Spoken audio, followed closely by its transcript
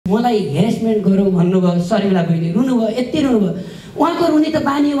मलाई हेरेसमेन्ट गरौँ भन्नुभयो शर्मिला बहिनी, रुनुभयो, यति रुनुभयो। उहाँको रुनी त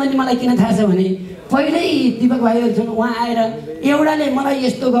बानी हो भने मलाई किन थाहा छ भने पहिल्यै दिपक भाइहरू छन्, उहाँ आएर एउटाले मलाई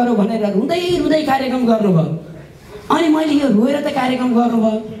यस्तो गरौँ भनेर रुँदै रुँदै कार्यक्रम गर्नुभयो। अनि मैले यो रोएर त कार्यक्रम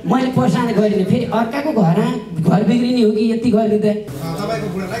गर्नुभयो, मैले प्रोत्साहन गरिनँ। फेरि अर्काको घर बिग्रिने हो कि यति गर्ने त तपाईको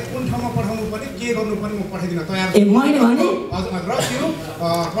बुढालाई कुन ठाउँमा पठाउनु पर्ने के गर्नु पर्ने म पठाइदिन तयार। ए मैले भने हजुर र त्यो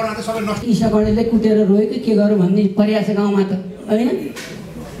कर्णा त सबै नष्ट। किसा कणेलले कुटेर रोयो कि के गर्यो भन्ने परिया छ गाउँमा त हैन।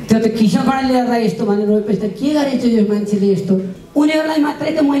 त्यो त किसा कणेलले गर्दा यस्तो भनेर रोएपछि त के गरेछ यो मान्छेले यस्तो। उनीहरूलाई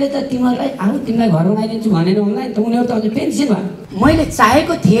मात्रै त मैले त तिमीहरूलाई आऊ तिमीलाई घर बनाइदिन्छु भनेर होला नि त। उनीहरू त अझै पेन्सन भयो। मैले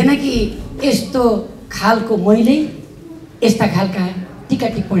चाहेको थिएन कि यस्तो खालको मैले यस्ता खालका टीका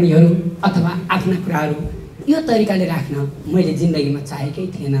टिप्पणीहरू अथवा आफ्ना कुराहरू यो तरिकाले राख्न मैले जिन्दगीमा चाहेकै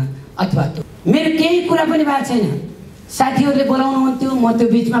थिएन। अथवा त्यो मेरो केही कुरा पनि भएको छैन। साथीहरूले बोलाउनुहुन्थ्यो, म त्यो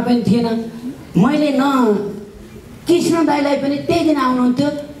बिचमा पनि थिएन। मैले न कृष्ण दाइलाई पनि त्यही दिन आउनुहुन्थ्यो,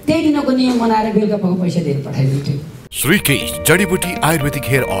 त्यही दिनको नियम बनाएर बेलुका पैसा दिएर पठाइदिन्थ्यो। श्रीकेश जडीबुटी आयुर्वेदिक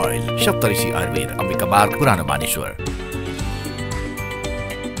हेयर ऑयल, सप्तऋषि आयुर्वेद, अम्बिकाबार, पुरानो बानेश्वर।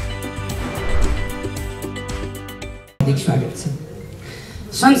 स्वागत छ।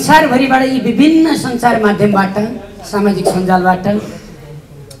 संसारभरिबाट यी विभिन्न सञ्चार माध्यमबाट, सामाजिक सञ्जालबाट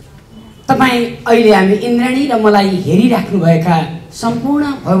तपाईँ अहिले हामी इन्द्राणी र मलाई हेरिराख्नुभएका सम्पूर्ण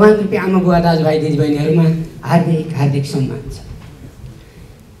भगवान रूपी आमा बुवा दाजुभाइ दिदीबहिनीहरूमा हार्दिक हार्दिक सम्मान छ।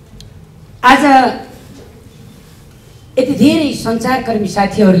 आज यति धेरै सञ्चारकर्मी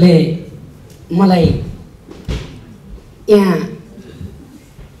साथीहरूले मलाई यहाँ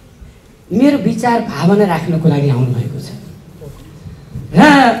मेरो विचार भावना राख्नको लागि आउनुभएको छ र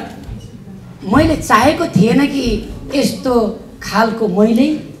मैले चाहेको थिएन कि यस्तो खालको मैले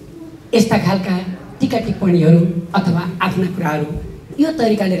यस्ता खालका टीका टिप्पणीहरू अथवा आफ्ना कुराहरू यो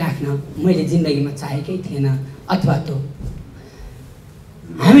तरिकाले राख्न मैले जिन्दगीमा चाहेकै थिएन। अथवा त्यो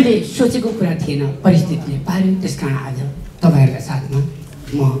हामीले सोचेको कुरा थिएन, परिस्थितिले पार्यो। त्यसकारण आज तपाईँहरूका साथमा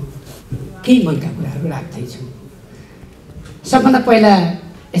म केही मनका कुराहरू राख्दैछु। सबभन्दा पहिला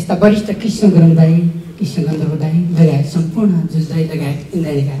यस्ता वरिष्ठ कृष्ण गुरुङ दाई, कृष्ण गन्धर्व दाई लगायत सम्पूर्ण जुज दाई लगायत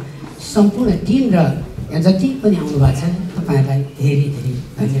इन्द्राणीका सम्पूर्ण टिम र यहाँ जति पनि आउनु भएको छ तपाईँहरूलाई धेरै धेरै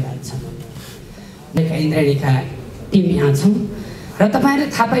धन्यवाद छ। इन्द्राणीका टिम यहाँ छौँ र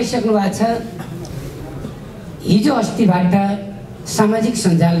तपाईँहरूले थाहा पाइसक्नु भएको छ। हिजो अस्तिबाट सामाजिक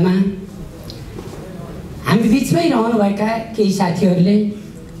सञ्जालमा हामी बिचमै रहनुभएका केही साथीहरूले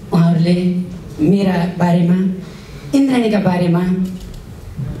उहाँहरूले मेरा बारेमा, इन्द्राणीका बारेमा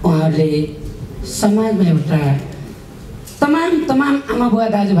उहाँहरूले समाजमा एउटा तमाम आमा बुवा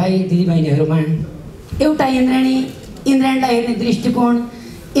दाजुभाइ दिदीबहिनीहरूमा एउटा इन्द्राणीलाई हेर्ने दृष्टिकोण,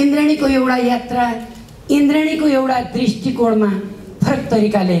 इन्द्राणीको एउटा यात्रा, इन्द्राणीको एउटा दृष्टिकोणमा फरक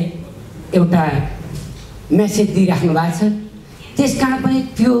तरिकाले एउटा मेसेज दिइराख्नु भएको छ। त्यसकारण पनि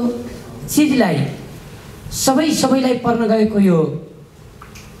त्यो चिजलाई सबैलाई पर्न गएको यो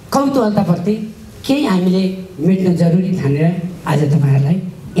कौतूहलताप्रति केही हामीले मेट्न जरुरी ठानेर आज तपाईँहरूलाई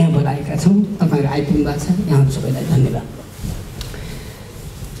यहाँ बोलाएका छौँ। तपाईँहरू आइपुग्नु भएको छ, यहाँहरू सबैलाई धन्यवाद।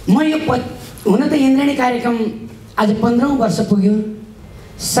 म यो हुन त इन्द्राणी कार्यक्रम आज 15औं वर्ष पुग्यो।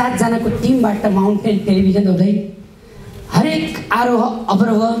 7 जनाको टिमबाट माउन्टेन टेलिभिजन हुँदै हरेक आरोह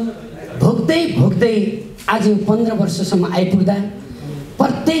अवरोह भोग्दै आज 15 वर्षसम्म आइपुग्दा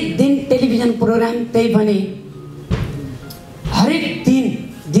प्रत्येक दिन टेलिभिजन प्रोग्राम, त्यही पनि हरेक दिन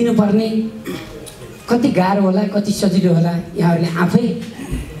दिनुपर्ने कति गाह्रो होला, कति सजिलो होला, यहाँहरूले आफै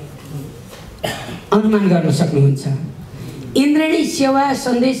अनुमान गर्न सक्नुहुन्छ। इन्द्राणी सेवा,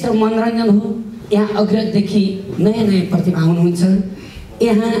 सन्देश र मनोरञ्जन हो। यहाँ अग्रजदेखि नयाँ प्रतिभा आउनुहुन्छ।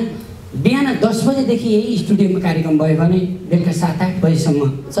 यहाँ बिहान 10 बजेदेखि यही स्टुडियोमा कार्यक्रम भयो भने बेलुका 7-8 बजीसम्म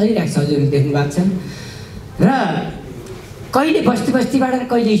चलिरहेको छ। हजुरले देख्नु भएको छ। र कहिले बस्तीबाट र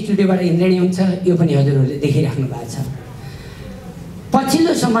कहिले स्टुडियोबाट इन्द्राणी हुन्छ, यो पनि हजुरहरूले देखिराख्नु भएको छ।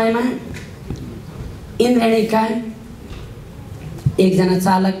 पछिल्लो समयमा इन्द्राणीका एकजना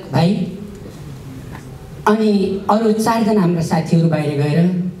चालक भाइ अनि अरू 4 जना हाम्रा साथीहरू बाहिर गएर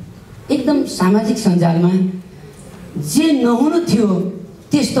एकदम सामाजिक सञ्जालमा जे नहुनु थियो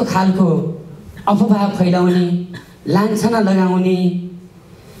त्यस्तो खालको अफवाह फैलाउने, लान्छना लगाउने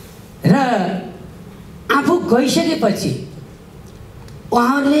र आफू गइसकेपछि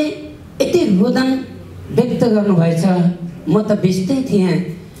उहाँहरूले यति रोदन व्यक्त गर्नुभएछ। म त व्यस्तै थिएँ।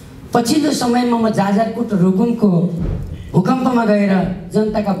 पछिल्लो समयमा म जाजरकोट रुकुमको भूकम्पमा गएर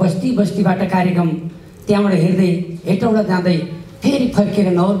जनताका बस्तीबाट कार्यक्रम त्यहाँबाट हेर्दै हेटौँडा जाँदै फेरि फर्केर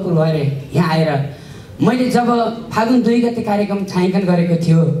नवलपुर भएर यहाँ आएर मैले जब फागुन 2 गते कार्यक्रम छायाङ्कन गरेको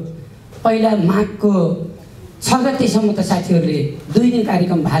थियो, पहिला माघको 6 गतेसम्म त साथीहरूले 2 दिन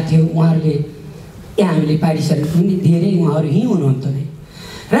कार्यक्रम भएको थियो। उहाँहरूले यहाँ हामीले पारिसकेको पनि धेरै उहाँहरू यहीँ हुनुहुन्थ्यो नै।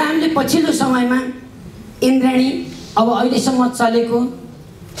 र हामीले पछिल्लो समयमा इन्द्राणी अब अहिलेसम्म चलेको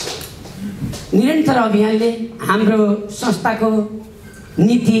निरन्तर अभियानले हाम्रो संस्थाको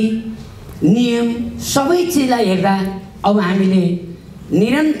नीति नियम सबै चिजलाई हेर्दा अब हामीले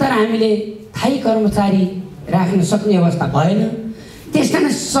निरन्तर हामीले स्थायी कर्मचारी राख्न सक्ने अवस्था भएन। त्यसकारण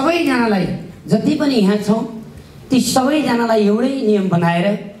सबैजनालाई जति पनि यहाँ छौँ ती सबैजनालाई एउटै नियम बनाएर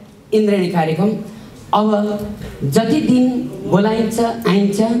इन्द्राणी कार्यक्रम अब जति दिन बोलाइन्छ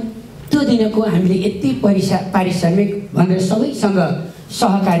आइन्छ त्यो दिनको हामीले यति पारिश्रमिक भनेर सबैसँग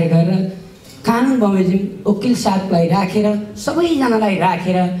सहकार्य गरेर कानुन बमोजिम वकिल साहबलाई राखेर सबैजनालाई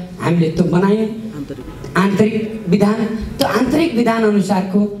राखेर हामीले त्यो बनायौँ आन्तरिक विधान। त्यो आन्तरिक विधान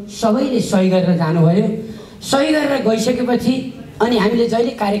अनुसारको सबैले सही गरेर जानुभयो। सही गरेर गइसकेपछि अनि हामीले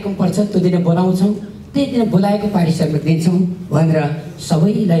जहिले कार्यक्रम पर्छ त्यो दिन बोलाउँछौँ, त्यही दिन बोलाएको पारिश्रमिक दिन्छौँ भनेर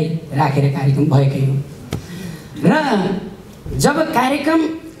सबैलाई राखेर कार्यक्रम भएकै हो। र जब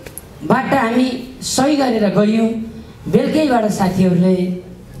कार्यक्रमबाट हामी सही गरेर गयौँ बेलुकैबाट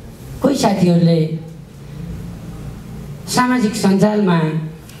कोही साथीहरूले सामाजिक सञ्जालमा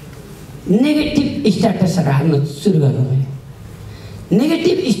नेगेटिभ स्ट्याटसहरू हाल्न सुरु गर्नुभयो।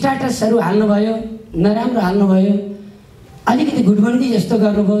 नेगेटिभ स्ट्याटसहरू हाल्नुभयो, नराम्रो हाल्नुभयो, अलिकति गुटबन्दी जस्तो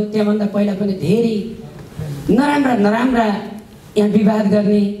गर्नुभयो। त्यहाँभन्दा पहिला पनि धेरै नराम्रा यहाँ विवाद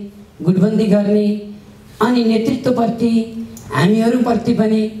गर्ने, गुटबन्दी गर्ने अनि नेतृत्वप्रति हामीहरूप्रति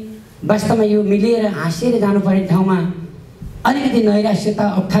पनि वास्तवमा यो मिलेर हाँसेर जानुपर्ने ठाउँमा अलिकति नैराश्यता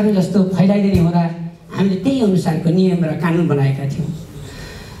अप्ठ्यारो जस्तो फैलाइदिने हुँदा हामीले त्यही अनुसारको नियम र कानुन बनाएका थियौँ।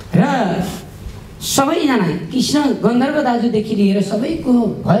 र सबैजना कृष्ण गन्धर्व दाजुदेखि लिएर सबैको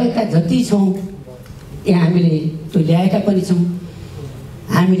भएका जति छौँ यहाँ हामीले त्यो ल्याएका पनि छौँ।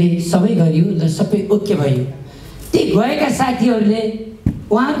 हामीले सबै गऱ्यौँ र सबै ओके भयो। ती गएका साथीहरूले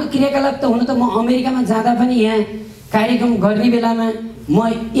उहाँहरूको क्रियाकलाप त हुन त म अमेरिकामा जाँदा पनि यहाँ कार्यक्रम गर्ने बेलामा म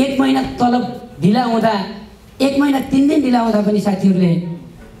 1 महिना तलब ढिला हुँदा 1 महिना 3 दिन ढिला हुँदा पनि साथीहरूले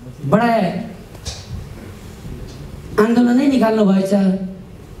बडा आन्दोलनै निकाल्नु भएछ।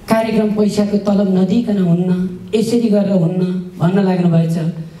 कार्यक्रम पैसाको तलब नदिकन हुन्न, यसरी गरेर हुन्न भन्न लाग्नु भएछ।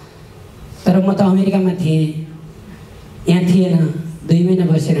 तर म त अमेरिकामा थिएँ, यहाँ थिएन, 2 महिना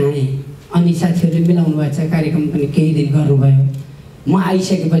बसेर आएँ। अनि साथीहरूले मिलाउनु भएछ, कार्यक्रम पनि केही दिन गर्नुभयो। म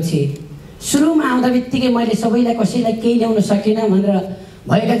आइसकेपछि सुरुमा आउँदा बित्तिकै मैले सबैलाई कसैलाई केही ल्याउन सकिनँ भनेर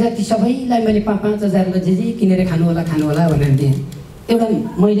भएका जति सबैलाई मैले 5-5 हजारमा जे किनेर खानु होला भनेर दिएँ। एउटा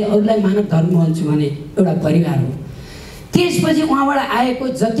मैले अरूलाई मानव धर्म भन्छु भने एउटा परिवार हो। त्यसपछि उहाँबाट आएको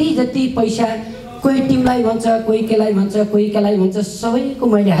जति पैसा कोही टिमलाई भन्छ, कोही केलाई भन्छ, कोही केलाई भन्छ, सबैको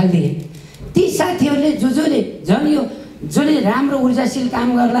मैले हालिदिएँ। ती साथीहरूले जसले राम्रो ऊर्जाशील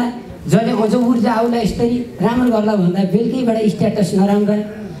काम गर्ला, जसले अझ ऊर्जा आउला यसरी राम्रो गर्ला भन्दा बेलुकैबाट स्ट्याटस नराम्रा,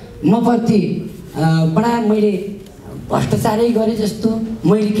 म प्रति बडा मैले भ्रष्टाचारै गरेँ जस्तो,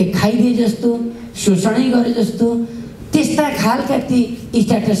 मैले के खाइदिएँ जस्तो, शोषणै गरेँ जस्तो त्यस्ता खालका ती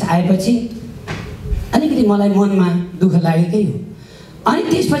स्ट्याटस आएपछि अलिकति मलाई मनमा दुःख लागेकै हो। अनि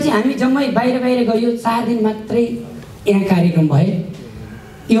त्यसपछि हामी जम्मै बाहिर गयो। 4 दिन मात्रै यहाँ कार्यक्रम भए।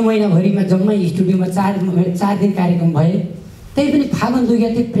 यो महिनाभरिमा जम्मै स्टुडियोमा 4 दिन कार्यक्रम भए। त्यही पनि फागुन 2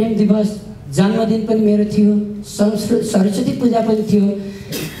 गते प्रेम दिवस, जन्मदिन पनि मेरो थियो, सरस्वती पूजा पनि थियो।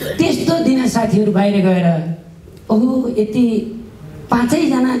 त्यस्तो दिन साथीहरू बाहिर गएर ओहो यति 5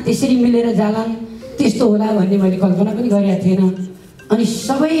 जना त्यसरी मिलेर जालान्, त्यस्तो होला भन्ने मैले कल्पना पनि गरेका थिएन। अनि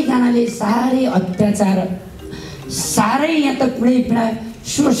सबैजनाले साह्रै अत्याचार, साह्रै यहाँ त पीडा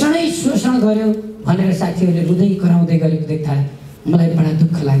शोषण गर्यो भनेर साथीहरूले रुँदै कराउँदै गरेको देख्दा मलाई बडा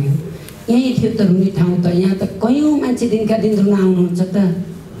दुःख लाग्यो। यहीँ थियो त रुने ठाउँ त, यहाँ त कयौँ मान्छे दिनका दिन रुन आउनुहुन्छ त।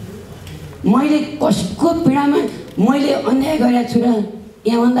 मैले कसको पीडामा मैले अन्याय गरेको छु र?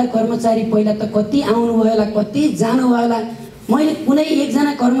 यहाँभन्दा कर्मचारी पहिला त कति आउनुभयो होला, कति जानुभयो होला। मैले कुनै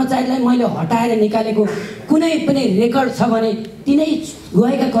एकजना कर्मचारीलाई मैले हटाएर निकालेको कुनै पनि रेकर्ड छ भने तिनै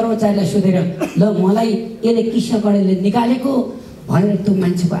गएका कर्मचारीलाई सोधेर ल मलाई यसले कृष्ण कण्डेलले निकालेको भनेर त्यो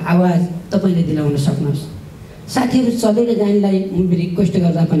मान्छेको आवाज तपाईँले दिलाउन सक्नुहोस्। साथीहरू चलेर जानेलाई रिक्वेस्ट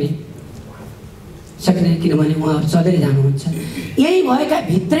गर्दा पनि सक्दैन, किनभने उहाँहरू चलेर जानुहुन्छ। यही भएका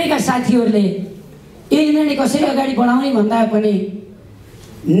भित्रैका साथीहरूले यो इन्द्राणी कसरी अगाडि बढाउने भन्दा पनि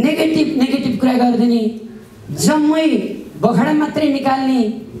नेगेटिभ कुरा गरिदिने, जम्मै बखडा मात्रै निकाल्ने,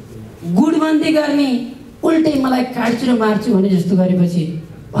 गुटबन्दी गर्ने, उल्टै मलाई काट्छु र मार्छु भने जस्तो गरेपछि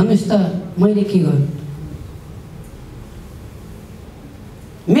भन्नुहोस् त मैले के गर्नु?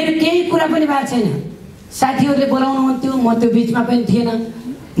 मेरो केही कुरा पनि भएको छैन। साथीहरूले बोलाउनु हुन्थ्यो, म त्यो बिचमा पनि थिएन।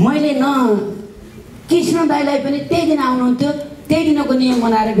 मैले न कृष्ण दाईलाई पनि त्यही दिन आउनुहुन्थ्यो, त्यही दिनको नियम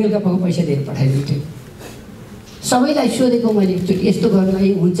बनाएर बेलुका पैसा दिएर पठाइदिन्थ्यो। सबैलाई सोधेको मैले एकचोटि यस्तो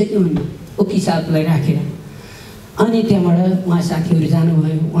गर्नलाई हुन्छ कि हुन्न, वकिल साहबलाई राखेर। अनि त्यहाँबाट उहाँ साथीहरू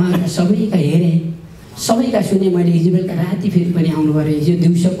जानुभयो, उहाँहरूका सबैका हेरेँ, सबैका सुने। मैले हिजो बेलुका राति फेरि पनि आउनु पऱ्यो, हिजो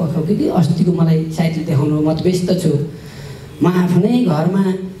दिउँसो पखाउ कि अस्तिको मलाई सायद देखाउनु, म त व्यस्त छु। म आफ्नै घरमा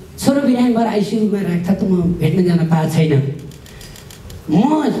छोरो बिरामीबाट आइसियुमा राख्दा त म भेट्न जान पाएको छैन। म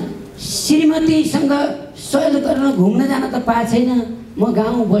श्रीमतीसँग सहयोग गर्न घुम्न जान त पाएको छैन। म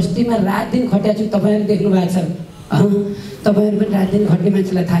गाउँ बस्तीमा रात दिन खटेको छु, तपाईँहरू देख्नु भएको छ। तपाईँहरू पनि रात दिन खट्ने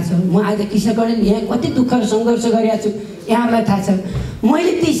मान्छेलाई थाहा छ। म आज कृष्ण कण्डेल यहाँ कति दुःख र सङ्घर्ष गरिरहेको छु यहाँहरूलाई थाहा छ।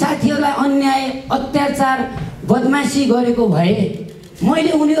 मैले ती साथीहरूलाई अन्याय अत्याचार बदमासी गरेको भए,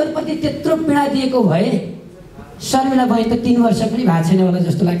 मैले उनीहरूप्रति त्यत्रो पीडा दिएको भए शर्मिला बहिनी त 3 वर्ष पनि भएको छैन होला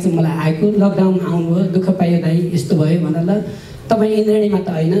जस्तो लाग्छ मलाई। आएको लकडाउन आउनुभयो, दुःख पायो दाइ, यस्तो भयो भनेर। ल तपाईँ इन्द्रणीमा त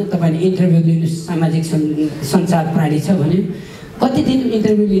होइन, तपाईँले इन्टरभ्यू लिनु सामाजिक सञ्चार प्राणी छ भन्यो। कति दिन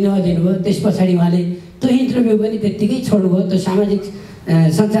इन्टरभ्यू लिनुभयो, त्यस पछाडि उहाँले त्यो इन्टरभ्यू पनि त्यत्तिकै छोड्नुभयो। त्यो सामाजिक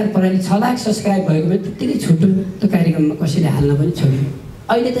सञ्चार प्रणाली 6 लाख सब्सक्राइब भएको पनि त्यत्तिकै छुट्यो। त्यो कार्यक्रममा कसैले हाल्न पनि छोड्यो।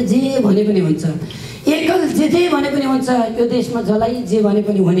 अहिले त जे भने पनि हुन्छ, एकल जे भने पनि हुन्छ। यो देशमा जसलाई जे भने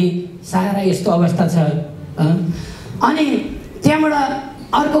पनि हुने सारा यस्तो अवस्था छ। अनि त्यहाँबाट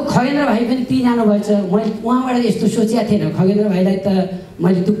अर्को खगेन्द्र भाइ पनि ती जानुभएछ। मैले उहाँबाट यस्तो सोचेको थिएन। खगेन्द्र भाइलाई त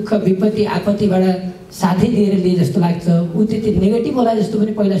मैले दुःख विपत्ति आपत्तिबाट साथै दिएर लिए जस्तो लाग्छ। ऊ त्यति नेगेटिभ होला जस्तो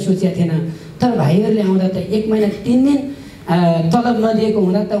पनि पहिला सोचेको थिएन। तर भाइहरूले आउँदा त 1 महिना 3 दिन तलब नदिएको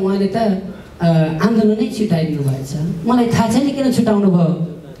हुँदा त उहाँले त आन्दोलनै छुटाइदिनु भएछ। मलाई थाहा छैन किन छुटाउनु भयो।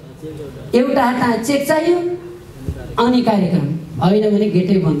 एउटा हात चेक चाहियो अनि कार्यक्रम, होइन भने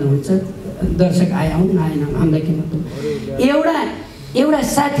गेटै बन्द हुन्छ। दर्शक आए आउँ नआएन हामीलाई के मतलब। एउटा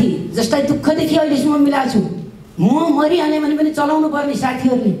साथी जसलाई दुःखदेखि अहिलेसम्म मिलाएको छु, म मरिहालेँ भने पनि चलाउनु पर्ने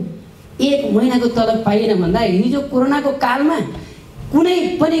साथीहरूले 1 महिनाको तलब पाइएन भन्दा हिजो कोरोनाको कालमा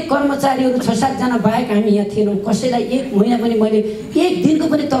कुनै पनि कर्मचारीहरू 6-7 जना बाहेक हामी यहाँ थिएनौँ। कसैलाई 1 महिना पनि मैले 1 दिनको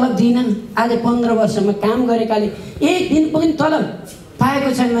पनि तलब दिइनँ। आज 15 वर्षमा काम गरेकाले 1 दिनको पनि तलब पाएको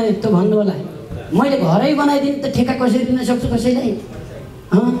छैन भने त भन्नु होला। मैले घरै बनाइदिनु त ठेक्का कसरी दिन सक्छु कसैलाई?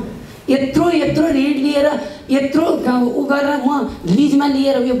 यत्रो ऋण लिएर यत्रो उ गरेर म लिजमा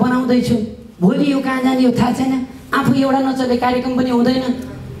लिएर यो बनाउँदैछु। भोलि यो कहाँ जाने यो थाहा छैन। आफू एउटा नचले कार्यक्रम पनि हुँदैन।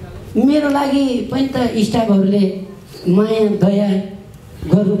 मेरो लागि पनि त स्टाफहरूले माया दया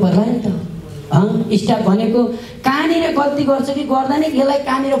गर्नु पर्ला नि त। स्टाफ भनेको कहाँनिर गल्ती गर्छ कि गर्दैन, यसलाई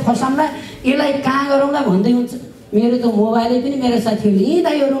कहाँनिर फसाउँला, यसलाई कहाँ गरौँला भन्दै हुन्छ। मेरो त मोबाइलै पनि मेरा साथीहरूले यहीँ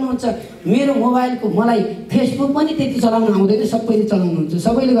दाइहरू हुनुहुन्छ। मेरो मोबाइलको मलाई फेसबुक पनि त्यति चलाउन आउँदैन, सबैले चलाउनुहुन्छ,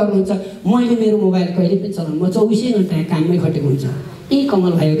 सबैले गर्नुहुन्छ। मैले मेरो मोबाइल कहिले पनि चलाउनु, म 24 घन्टा काममै खटेको हुन्छ। यी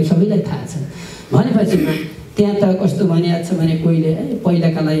कमल भाइहरू सबैलाई थाहा छ। भनेपछि त्यहाँ त कस्तो भनिएको छ भने कोहीले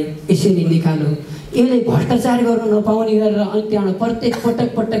पहिलाकालाई यसरी निकालो, यसले भ्रष्टाचार गर्न नपाउने गरेर अनि त्यहाँबाट प्रत्येक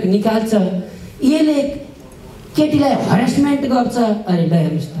पटक निकाल्छ। यसले केटीलाई हरेसमेन्ट गर्छ। अरे ल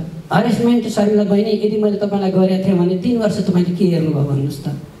हेर्नुहोस् त, हरेसमेन्ट शर्मिला बहिनी यदि मैले तपाईँलाई गरेको थिएँ भने 3 वर्ष तपाईँले के हेर्नुभयो भन्नुहोस् त।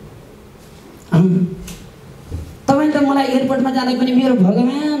 तपाईँले त मलाई एयरपोर्टमा जाँदा पनि मेरो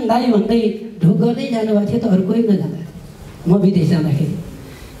भगवान् दाइ भन्दै ढोक गर्दै जानुभएको थियो त, अरू कोही नजाँदा। म विदेश जाँदाखेरि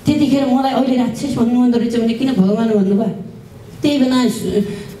त्यतिखेर मलाई अहिले राक्षस भन्नुहुँदो रहेछ भने किन भगवान् भन्नुभयो? त्यही बेला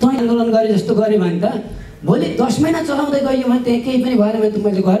तँ आन्दोलन गरे जस्तो गरेँ भने त भोलि 10 महिना चलाउँदै गयो भने त्यहाँ केही पनि भएन भने त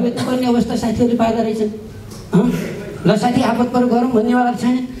मैले घर बेच्नुपर्ने अवस्था साथीहरूले पार्दो रहेछन्। ल साथी आपत पर गरौँ भन्नेवाला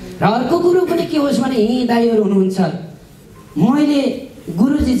छैन। र अर्को कुरो पनि के होस् भने यहीँ दाइहरू हुनुहुन्छ। मैले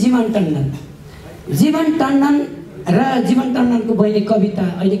गुरुजी जीवन टन्डनको बहिनी कविता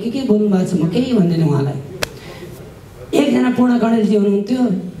अहिले के बोल्नु भएको छ, म केही भन्दिनँ उहाँलाई। एकजना पूर्ण गणेशजी हुनुहुन्थ्यो,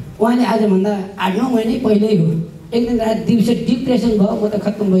 उहाँले आजभन्दा 8-9 महिनै पहिल्यै हो एक दिन रात दिउँसो डिप्रेसन भयो, म त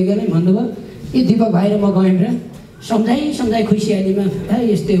खत्तम भइगएँ भन्नुभयो। यो दिपक भाइ र म गयौँ र सम्झाइ खुसियालीमा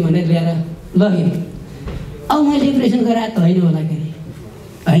यस्तै भनेर ल्याएर लग्यौँ। अब मैले डिप्रेसन गराए त होइन होला के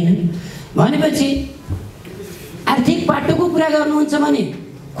अरे, होइन भनेपछि आर्थिक पाटोको कुरा गर्नुहुन्छ भने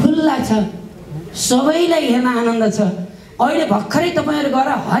खुल्ला छ, सबैलाई हेर्न आनन्द छ। अहिले भर्खरै तपाईँहरू गएर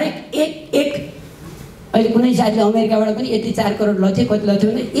हरेक एक अहिले कुनै साथीले अमेरिकाबाट पनि यति 4 करोड लथ्यो कति लथ्यो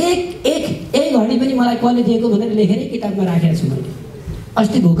भने एक घडी पनि मलाई कसले दिएको भनेर लेखेरै किताबमा राखेको छु मैले।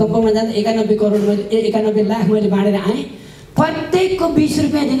 अस्ति भूकम्पमा जाँदा 91 लाख मैले बाँडेर आएँ। प्रत्येकको 20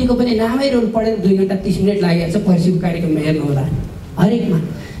 रुपियाँ दिनेको पनि नामै रोल पढेर 2 घन्टा 30 मिनट लागेको छ। पर्सिको कार्यक्रममा हेर्नु होला हरेकमा।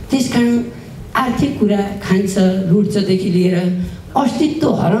 त्यसकारण आर्थिक कुरा खान्छ लुट्छदेखि लिएर अस्तित्व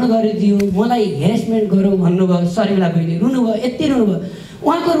हरण गरिदियो, मलाई हेरेसमेन्ट गरौँ भन्नुभयो। शर्मिला बहिनी रुनुभयो, यति रुनुभयो।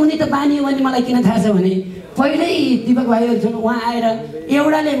 उहाँको रुनी त बानी हो भने मलाई किन थाहा छ भने पहिल्यै दिपक भाइहरू छन्, उहाँ आएर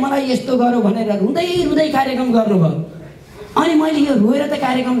एउटाले मलाई यस्तो गरौँ भनेर रुँदै कार्यक्रम गर्नुभयो। अनि मैले यो रोएर त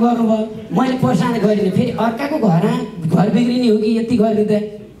कार्यक्रम गर्नुभयो, मैले प्रोत्साहन गरिनँ। फेरि अर्काको घर बिग्रिने हो कि यति गरिदिँदा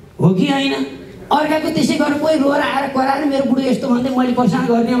हो कि होइन? अर्काको त्यसै गरेर कोही रोएर आएर कराएर मेरो बुढो यस्तो भन्दै मैले प्रोत्साहन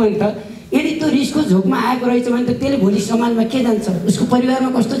गर्ने भने त यदि त्यो रिसको झोकमा आएको रहेछ भने त त्यसले भोलि समाजमा के जान्छ, उसको परिवारमा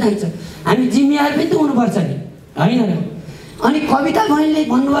कस्तो जान्छ, हामी जिम्मेवार पनि त हुनुपर्छ नि, होइन र? अनि कविता बहिनीले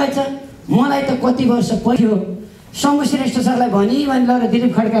भन्नुभएछ, मलाई त कति वर्ष पऱ्यो शम्भु श्रेष्ठ सरलाई भनी ल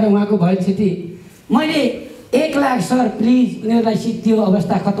दिलीप खड्का र उहाँको भयो क्षति, मैले 1 लाख सर प्लिज उनीहरूलाई सिद्धियो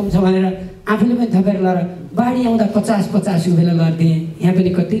अवस्था खतम छ भनेर आफूले पनि थपेर लर बाढी आउँदा 50-50 यो बेला लडिदिएँ, यहाँ पनि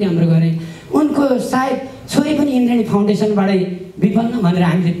कति राम्रो गरेँ। उनको सायद छोरी पनि इन्द्राणी फाउन्डेसनबाटै विपन्न भनेर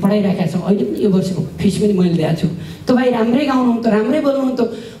हामीले पढाइराखेका छौँ। अहिले पनि यो वर्षको फिस पनि मैले दिएको छु। त्यो भाइ राम्रै गाउनुहुन्थ्यो, राम्रै बोल्नुहुन्थ्यो।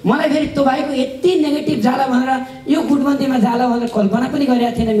 मलाई फेरि त्यो भाइको यति नेगेटिभ जाला भनेर यो गुटबन्दीमा जाला भनेर कल्पना पनि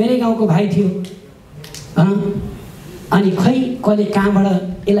गरेको थिएन। मेरै गाउँको भाइ थियो। अनि खै कसले कहाँबाट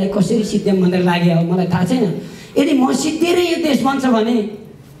यसलाई कसरी सिद्ध्याउँ भनेर लाग्यो मलाई थाहा छैन। यदि म सिद्धिएर यो देश बन्छ भने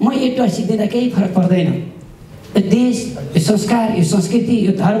म एउटा सिद्धिँदा केही फरक पर्दैन। यो देश, यो संस्कार, यो संस्कृति,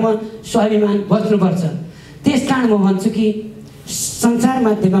 यो धर्म, स्वाभिमान बच्नुपर्छ। त्यस कारण म भन्छु कि सञ्चार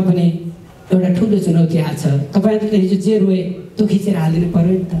माध्यममा पनि एउटा ठुलो चुनौती आएको छ। तपाईँहरूले हिजो जे रोए त्यो खिचेर हालिदिनु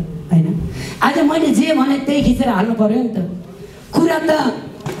पऱ्यो नि त, होइन? आज मैले जे भने त्यही खिचेर हाल्नु पऱ्यो नि त।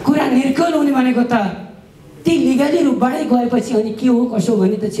 कुरा निर्कल हुने भनेको त ती लिगली रूपबाटै गएपछि अनि के हो कसो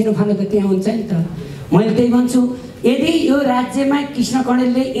भने त छिनोफानो त त्यहाँ हुन्छ नि त। मैले त्यही भन्छु, यदि यो राज्यमा कृष्ण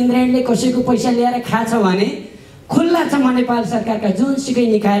कण्डेलले इन्द्राणीले कसैको पैसा ल्याएर खाछ भने खुल्ला छ म नेपाल सरकारका जुनसुकै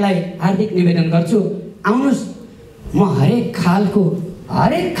निकायलाई हार्दिक निवेदन गर्छु, आउनुहोस्। म हरेक खालको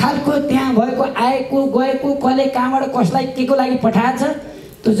त्यहाँ भएको आएको गएको कसले कहाँबाट कसलाई के को लागि पठाएछ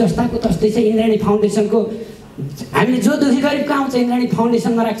त्यो जस्ताको तस्तै छ। इन्द्राणी फाउन्डेसनको हामीले जो दुखी गरिबको आउँछ इन्द्राणी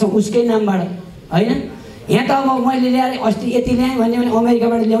फाउन्डेसनमा राख्छौँ उसकै नामबाट, होइन? यहाँ त अब मैले ल्याएर अस्ति यति ल्याएँ भन्यो भने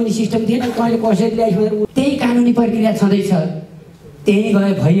अमेरिकाबाट ल्याउने सिस्टम थिएन। कहिले कसरी ल्याएँ भनेर त्यही कानुनी प्रक्रिया छँदैछ, त्यही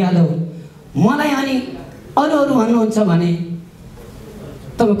गए भइहाल्यो। मलाई अनि अरू भन्नुहुन्छ भने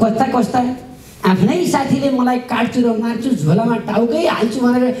तपाईँ कस्ता आफ्नै साथीले मलाई काट्छु र मार्छु, झोलामा टाउकै हाल्छु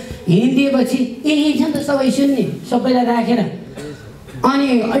भनेर हिँडिदिएपछि यही छ नि त सबै सुन्ने, सबैलाई राखेर अनि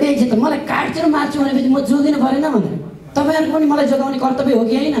अडियाइ छ त मलाई काट्छु र मार्छु भनेपछि म जोगिनु परेन भनेर तपाईँहरूको पनि मलाई जोगाउने कर्तव्य हो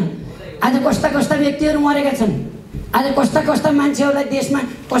कि होइन? आज कस्ता व्यक्तिहरू मरेका छन्, आज कस्ता मान्छेहरूलाई देशमा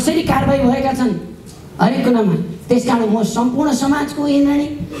कसरी कारबाही भएका छन् हरेक कुरामा। त्यस कारण म सम्पूर्ण समाजको इन्द्राणी,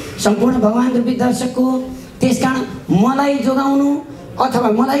 सम्पूर्ण भगवान रूपी दर्शकको, त्यस कारण मलाई जोगाउनु अथवा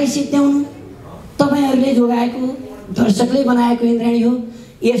मलाई सिद्ध्याउनु तपाईँहरूले जोगाएको, दर्शकले बनाएको इन्द्राणी हो।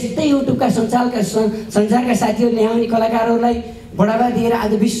 यस्तै युट्युबका सञ्चारका साथीहरूले आउने कलाकारहरूलाई बढावा दिएर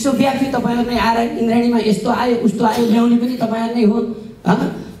आज विश्वव्यापी तपाईँहरूले आएर इन्द्राणीमा यस्तो आयो उस्तो आयो ल्याउने पनि तपाईँहरू नै हो।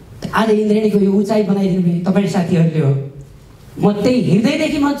 आज इन्द्राणीको यो उचाइ बनाइदिनु पनि तपाईँ साथीहरूले हो। म त्यही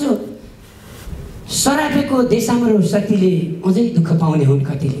हृदयदेखि भन्छु, सरापेको देशम्रो सतीले अझै दुःख पाउने हुन्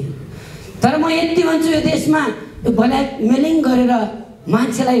कतिले। तर म यति भन्छु, यो देशमा यो ब्ल्याकमेलिङ गरेर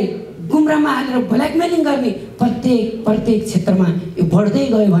मान्छेलाई गुमराहमा हालेर ब्ल्याकमेलिङ गर्ने प्रत्येक क्षेत्रमा यो बढ्दै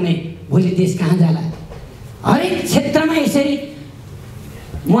गयो भने भोलि देश कहाँ जाला? हरेक क्षेत्रमा यसरी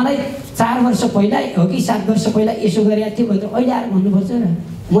मलाई 4 वर्ष पहिला हो कि 7 वर्ष पहिला यसो गरेको थियो भनेर अहिले आएर भन्नुपर्छ र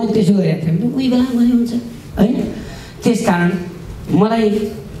मैले त्यसो गरेको थिएँ भने उही बेला भने हुन्छ, होइन? त्यस कारण मलाई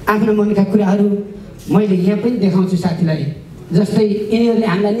आफ्नो मनका कुराहरू मैले यहाँ पनि देखाउँछु साथीलाई। जस्तै यिनीहरूले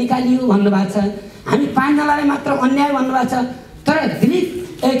हामीलाई निकालियो भन्नुभएको छ, हामी 5 जनालाई मात्र अन्याय भन्नुभएको छ। तर दिलीप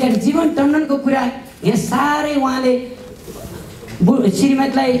जीवन टन्डनको कुरा यहाँ साह्रै उहाँले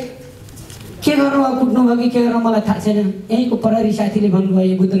श्रीमतीलाई के गर्नुभयो, कुट्नुभयो कि के गर्नु मलाई थाहा छैन। यहीँको प्रहरी साथीले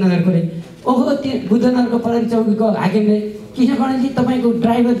भन्नुभयो बुद्धनगरकोले, ओहो त्यो बुद्धनगरको प्रहरी चौकीको हाकिमले कृष्ण कण्डेलजी तपाईँको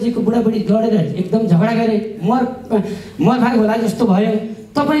ड्राइभरजीको बुढाबुढी लडेर एकदम झगडा गरे, मरभाग होला जस्तो भयो,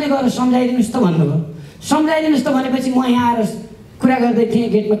 तपाईँले गएर सम्झाइदिनुहोस् त भन्नुभयो। सम्झाइदिनुहोस् त भनेपछि म यहाँ आएर कुरा गर्दै थिएँ,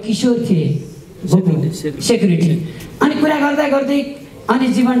 गेटमा किशोर थिए सेक्युरिटी, अनि कुरा गर्दै अनि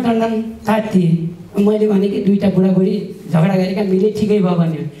जीवन टन्डन थिए। मैले भने कि 2टा बुढाबुढी झगडा गरेका मिले ठिकै भयो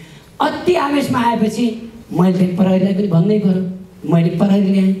भन्यो। अति आवेशमा आएपछि मैले प्रहरीलाई पनि भन्नै पऱ्यो। मैले प्रहरी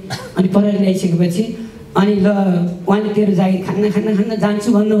ल्याएँ, अनि प्रहरी ल्याइसकेपछि अनि ल उहाँले तेरो जागिर खान्न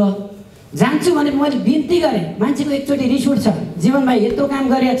जान्छु भन्नुभयो। जान्छु भने मैले बिन्ती गरेँ, मान्छेको एकचोटि रिस उठ्छ, जीवन भाइ यत्रो काम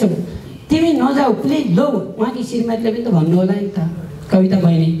गरेका छौ तिमी नजाऊ प्लिज लो। उहाँकी श्रीमतीले पनि त भन्नु होला नि त, कविता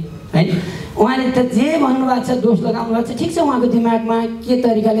बहिनी, होइन? उहाँले त जे भन्नुभएको छ, दोष लगाउनु भएको छ, ठिक छ। उहाँको दिमागमा के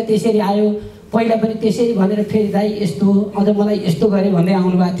तरिकाले त्यसरी आयो, पहिला पनि त्यसरी भनेर फेरि दाइ यस्तो हो, अझ मलाई यस्तो गरेँ भन्दै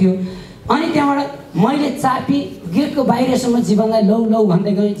आउनुभएको थियो। अनि त्यहाँबाट मैले चापी गेटको बाहिरसम्म जीवनलाई लौ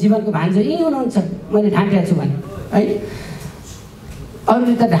भन्दै गएँ। जीवनको भान्जो यहीँ हुनुहुन्छ, मैले ढाँटेको छु भने, है?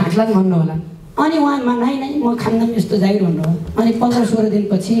 अरूले त ढाँट्ला पनि भन्नु होला। अनि उहाँ नाइ म खान्न यस्तो जागिर भन्नुभयो। अनि 15-16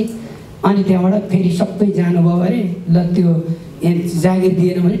 दिनपछि अनि त्यहाँबाट फेरि सबै जानुभयो अरे, ल त्यो जागिर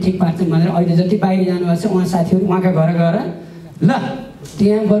दिएन भने ठिक पार्छौँ भनेर अहिले जति बाहिर जानुभएको छ उहाँ साथीहरू उहाँका घर गएर ल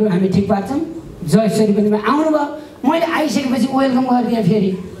त्यहाँ बरु हामी ठिक पार्छौँ जयश्री पनि आउनुभयो। मैले आइसकेपछि वेलकम गरिदिएँ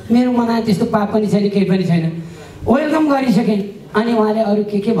फेरि। मेरो मनमा त्यस्तो पाप पनि छैन, केही पनि छैन। वेलकम गरिसकेँ। अनि उहाँले अरू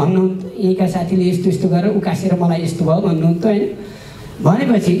के भन्नुहुन्थ्यो, यहीँका साथीले यस्तो यस्तो गरेर उकासेर मलाई यस्तो भयो भन्नुहुन्थ्यो होइन।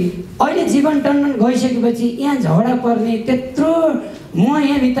 भनेपछि अहिले जीवन टन्डन गइसकेपछि यहाँ झगडा पर्ने त्यत्रो, म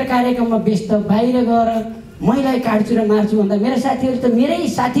यहाँभित्र कार्यक्रममा व्यस्त, बाहिर गएर मैलाई काट्छु र मार्छु भन्दा मेरा साथीहरू त, मेरै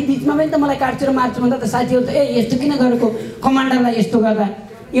साथी बिचमा पनि त मलाई काट्छु र मार्छु भन्दा त साथीहरू त यस्तो किन गरेको, कमान्डरलाई यस्तो गर्दा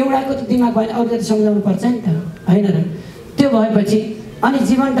एउटाको त दिमाग भएन, अरूले त सम्झाउनु पर्छ नि त होइन र। त्यो भएपछि अनि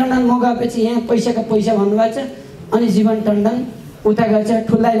जीवन टन्डन म गएपछि यहाँ पैसाको पैसा भन्नुभएको छ। अनि जीवन टन्डन उता गएछ,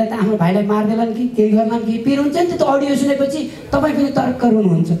 ठुल्दाइलाई त आफ्नो भाइलाई मारिदेलान् कि केही गर्लान् कि पिर हुन्छ नि त। अडियो सुनेपछि तपाईँ पनि तर्क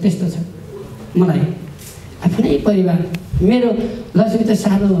हुनुहुन्छ। त्यस्तो छ मलाई आफ्नै परिवार, मेरो लक्ष्मी त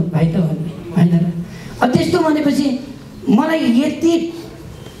सानो भाइ त भन्ने होइन र। त्यस्तो भनेपछि मलाई यति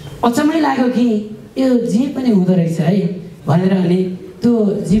अचम्मै लाग्यो कि यो जे पनि हुँदो रहेछ है भनेर। अनि त्यो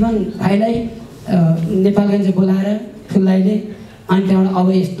जीवन भाइलाई नेपालगञ्ज बोलाएर ठुल्दाइले, अनि त्यहाँबाट अब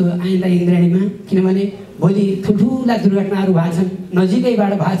यस्तो आइँदा इन्द्राणीमा, किनभने भोलि ठुल्ठुला दुर्घटनाहरू भएको छन्,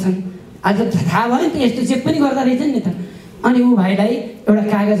 नजिकैबाट भएको छन्। आज थाहा भयो नि त यस्तो चेक पनि गर्दा रहेछन् नि त। अनि ऊ भाइलाई एउटा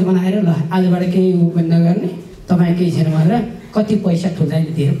कागज बनाएर ल आजबाट केही ऊ पनि नगर्ने, तपाईँ केही छैन भनेर कति पैसा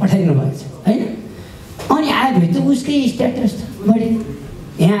ठुल्दाइले दिएर पठाइदिनु भएको छ होइन। अनि आएपछि त उसकै स्ट्याटस त बढी।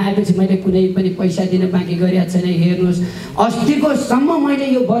 यहाँ आएपछि मैले कुनै पनि पैसा दिन बाँकी गरिएको छैन। हेर्नुहोस्, अस्तिकोसम्म मैले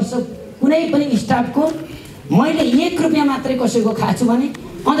यो वर्ष कुनै पनि स्टाफको मैले 1 रुपियाँ मात्रै कसैको खाछु भने,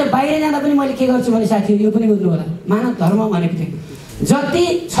 अन्त बाहिर जाँदा पनि मैले के गर्छु भने साथीहरू यो पनि बुझ्नु होला, मानव धर्म भनेको थियो। जति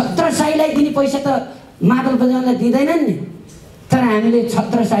छत्रसाईलाई दिने पैसा त मादल बजाउनलाई दिँदैनन् नि, तर हामीले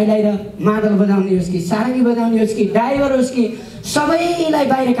छत्रसाईलाई र मादल बजाउने होस् कि सारङ्गी बजाउने होस् कि ड्राइभर होस् कि सबैलाई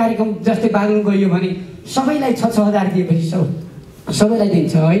बाहिर कार्यक्रम जस्तै बाग्नु गयो भने सबैलाई 6-6 हजार दिएपछि सबैलाई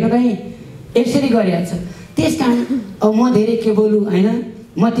दिन्छ होइन भाइ। यसरी गरिरहेको छ। त्यस कारण अब म धेरै के बोलुँ होइन,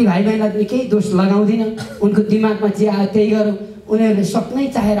 म ती भाइ बहिनीलाई पनि केही दोष लगाउँदिनँ। उनको दिमागमा जे आयो त्यही गरौँ। उनीहरूले सक्नै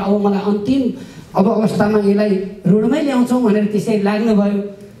चाहेर अब मलाई अन्तिम अब अवस्थामा यसलाई रोडमै ल्याउँछौँ भनेर त्यसरी लाग्नुभयो।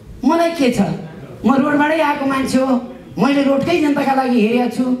 मलाई के छ, म रोडबाटै आएको मान्छे हो, मैले रोडकै जनताका लागि हेरेको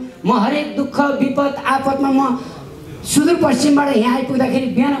छु। म हरेक दुःख विपद आपतमा म सुदूरपश्चिमबाट यहाँ आइपुग्दाखेरि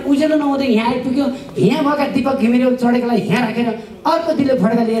बिहान उज्यालो नहुँदै यहाँ आइपुग्यो, यहाँ भएका दिपक घिमिरे चढेकोलाई यहाँ राखेर अर्को दिलो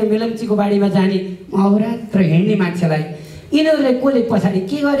फड्का लिएर मेलम्चीको बारीमा जाने म अहोरात्र हिँड्ने मान्छेलाई यिनीहरूले कसले पछाडि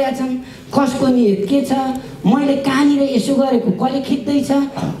के गरेका छन्, कसको नियत के छ, मैले कहाँनिर यसो गरेको, कसले खिच्दैछ,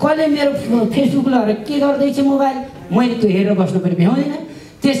 कसले मेरो फेसबुक लगाएर के गर्दैछ मोबाइल, मैले त्यो हेरेर बस्नु पनि भ्याउँदिनँ।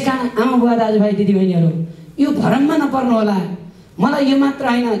 त्यस कारण आमा बुवा दाजुभाइ दिदीबहिनीहरू यो भरममा नपर्नु होला। मलाई यो मात्र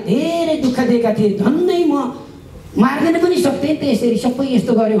होइन, धेरै दुःख दिएका थिए, झन्नै म मार्दैन पनि सक्थेँ त यसरी सबै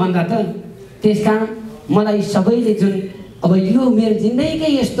यस्तो गऱ्यो भन्दा त। त्यस कारण मलाई सबैले जुन अब यो मेरो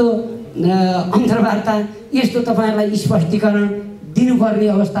जिन्दगीकै यस्तो अन्तर्वार्ता, यस्तो तपाईँहरूलाई स्पष्टीकरण दिनुपर्ने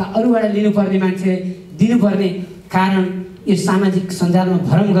अवस्था अरूबाट लिनुपर्ने मान्छे दिनुपर्ने कारण यो सामाजिक सञ्जालमा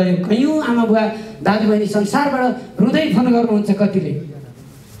भरम गयो। कयौँ आमा बुवा दाजुबहिनी संसारबाट रुँदै फोन गर्नुहुन्छ कतिले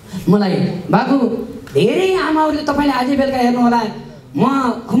मलाई, बाबु धेरै आमाहरूले तपाईँले आज बेलुका हेर्नु होला, म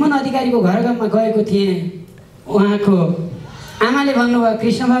खुमन अधिकारीको घरमा गएको थिएँ, उहाँको आमाले भन्नुभयो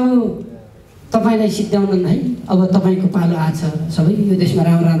कृष्ण बाबु तपाईँलाई सिद्ध्याउनु है, अब तपाईँको पालो आछ, सबै यो देशमा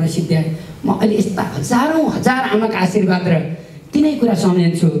राम्रो राम्रो सिद्ध्याए। म अहिले यस्ता हजारौँ हजार आमाका आशीर्वाद र तिनै कुरा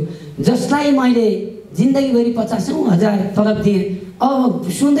सम्झिन्छु जसलाई मैले जिन्दगीभरि 50,000 तलब दिएँ। अब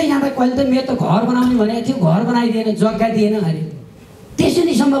सुन्दै जाँदा कहिले त मेरो त घर बनाउने भनेको थियो, घर बनाइदिएन, जग्गा दिएन अरे। त्यसो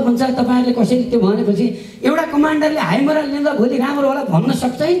नि सम्भव हुन्छ। तपाईँहरूले कसैले त्यो भनेपछि एउटा कमान्डरले हाइमरा लिँदा भोलि राम्रो होला भन्न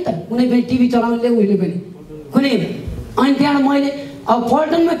सक्छ नि त, कुनै पनि टिभी चलाउनेले उहिले पनि कुनै। अनि त्यहाँबाट मैले अब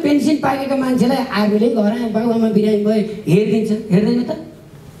पल्टनमा पेन्सन पाकेको मान्छेलाई आर्मीले घर बाबुआमा बिरामी भयो हेरिदिन्छ, हेर्दैन त।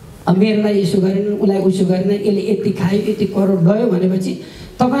 अब मेरोलाई यसो गरेन, उसलाई उसो गरेन, यसले यति खायो यति करोड गयो भनेपछि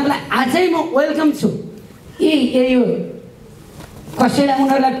तपाईँहरूलाई अझै म वेलकम छु। यो कसैलाई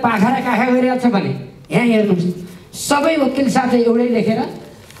उनीहरूलाई पाखा काखा गरिरहेको छ भने यहाँ हेर्नुहोस्, सबै वकिल साथै एउटै लेखेर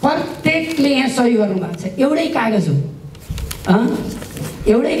प्रत्येकले यहाँ सही गर्नुभएको छ, एउटै कागज हो,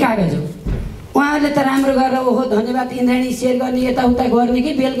 एउटै कागज हो। उहाँहरूले त राम्रो गरेर ओहो धन्यवाद इन्द्राणी सेयर गर्ने यताउता गर्ने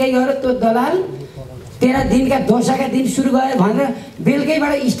कि बेलुकै गएर त्यो दलाल 13 दिनका दोसाका दिन सुरु गयो भनेर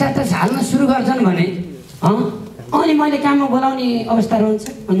बेलुकैबाट स्ट्याटस हाल्न सुरु गर्छन् भने अनि मैले काममा बोलाउने अवस्था रहन्छ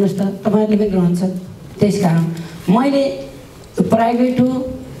भन्नुहोस् त, तपाईँहरूले पनि रहन्छ। त्यस कारण मैले प्राइभेट हो,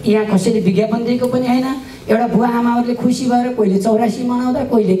 यहाँ कसैले विज्ञापन दिएको पनि होइन। एउटा बुवा आमाहरूले खुसी भएर कोहीले 84 मनाउँदा,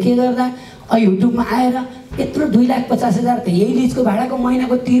 कोहीले के गर्दा युट्युबमा आएर यत्रो 2,50,000 त यही लिजको भाडाको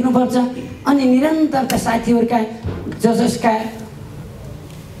महिनाको तिर्नुपर्छ। अनि निरन्तरका साथीहरूका जसका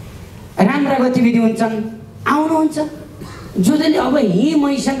राम्रा गतिविधि हुन्छन् आउनुहुन्छ, जो जसले अब यहीँ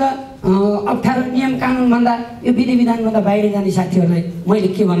मैसँग अप्ठ्यारो नियम कानुनभन्दा यो विधि विधानभन्दा बाहिर जाने साथीहरूलाई मैले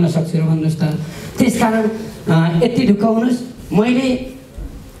के भन्न सक्छु र भन्नुहोस् त। त्यस कारण यति ढुक्क हुनुहोस्, मैले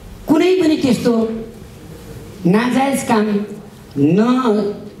कुनै पनि त्यस्तो नाजायज काम न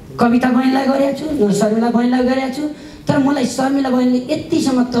कविता बहिनीलाई गरेको छु न शर्मिला बहिनीलाई गरेको छु। तर मलाई शर्मिला बहिनीले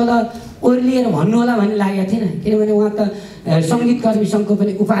यतिसम्म तल ओर्लिएर भन्नु होला भन्ने लागेको थिएन, किनभने उहाँ त सङ्गीतकर्मी सङ्घको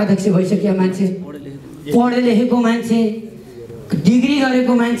पनि उपाध्यक्ष भइसकेको मान्छे, पढे लेखेको मान्छे, डिग्री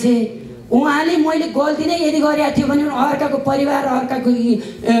गरेको मान्छे। उहाँले मैले गल्ती नै यदि गरेको थियो भने अर्काको परिवार अर्काको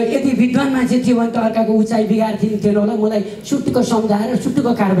यदि विद्वान मान्छे थियो भने त अर्काको उचाइ बिगार्थेन होला, मलाई सुटुक्क सम्झाएर सुटुक्क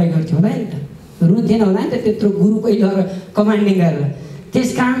कारवाही गर्थ्यो होला नि त, रुन्थेन होला नि त त्यत्रो गुरु पहिलो कमान्डिङ गरेर। त्यस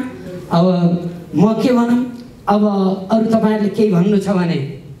कारण अब म के भनौँ, अब अरू तपाईँहरूले केही भन्नु छ भने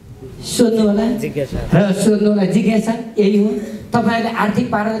सोध्नु होला र सोध्नु होला, जिज्ञासा यही हो। तपाईँहरूले आर्थिक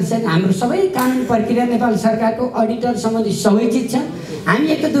पारदर्शिता हाम्रो सबै कानुन प्रक्रिया नेपाल सरकारको अडिटर सम्बन्धी सबै चिज छ। हामी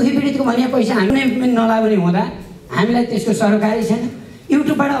एक त दुखी पीडितको भने पैसा हामीले पनि नलाउने हुँदा हामीलाई त्यसको सरकारी छैन।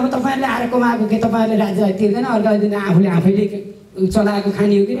 युट्युबबाट अब तपाईँहरूले आएर कमाएको के तपाईँहरूले राज्यलाई तिर्दैन, अर्को दिन आफूले आफैले चलाएको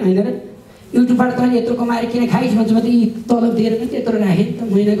खाने हो कि होइन र? युट्युबबाट तैँले यत्रो कमाएर किन खाइस् भन्छ, म त यी तलब दिएर पनि त्यत्रो राखेँ नि त,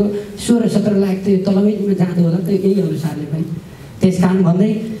 महिनाको 16-17 लाख त तलबैमा जाँदो होला त यही अनुसारले पनि। त्यस कारण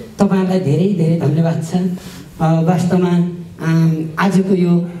भन्दै तपाईँहरूलाई धेरै धेरै धन्यवाद छ। वास्तवमा आजको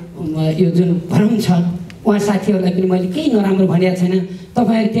यो जुन भ्रम छ उहाँ साथीहरूलाई पनि मैले केही नराम्रो भनेको छैन।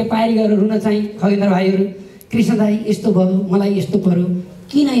 तपाईँहरू त्यहाँ पारी गएर रुन चाहिँ खगेन्द्र भाइहरू, कृष्ण दाई यस्तो भयो, मलाई यस्तो पऱ्यो,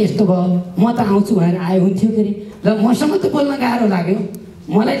 किन यस्तो भयो, म त आउँछु भनेर आयो हुन्थ्यो के अरे। ल मसँग त बोल्न गाह्रो लाग्यो,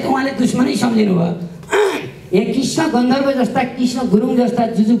 मलाई त उहाँले दुश्मनै सम्झिनु भयो। यहाँ कृष्ण गन्धर्व जस्ता, कृष्ण गुरुङ जस्ता,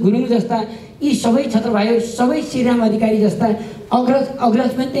 जुजु गुरुङ जस्ता यी सबै छत्र भाइहरू, सबै श्रीराम अधिकारी जस्ता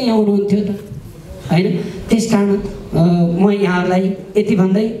अग्रज पनि त यहाँ हुनुहुन्थ्यो त होइन। त्यस कारण म यहाँहरूलाई यति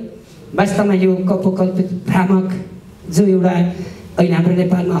भन्दै वास्तवमा यो कपोकल्पित भ्रामक जो एउटा अहिले हाम्रो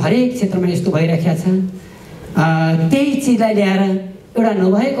नेपालमा हरेक क्षेत्रमा यस्तो भइरहेको छ, त्यही चिजलाई ल्याएर एउटा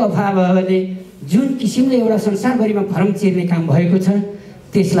नभएको अभावले जुन किसिमले एउटा संसारभरिमा भ्रम चिर्ने काम भएको छ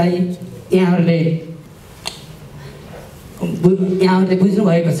त्यसलाई यहाँहरूले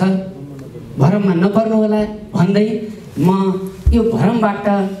बुझ्नुभएको छ। भ्रममा नपर्नु होला भन्दै म यो भ्रमबाट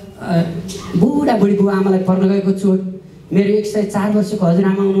बुढाबुढी बुवा आमालाई पर्न गएको चोट, मेरो 104 वर्षको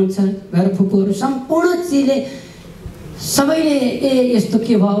हजुरआमा हुनुहुन्छ, मेरो फुपूहरू, सम्पूर्ण चिजले सबैले यस्तो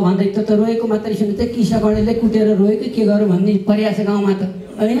के भयो भन्दै त रोएको मात्रै सुन्नु, त्यो कृष्ण कणेलले कुटेर रोएको के गर्यो भन्ने परिया छ गाउँमा त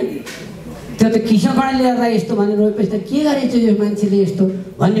होइन। त्यो त कृष्ण कणेलले गर्दा यस्तो भनेर रोएपछि त के गरेछ यो मान्छेले यस्तो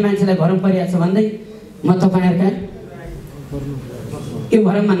भन्ने मान्छेलाई भरम परिया छ भन्दै म तपाईँहरूका यो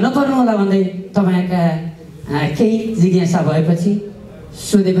भरममा नपर्नु होला भन्दै तपाईँहरूका केही जिज्ञासा भएपछि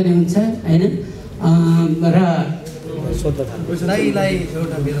सोधे पनि हुन्छ होइन। र दाइलाई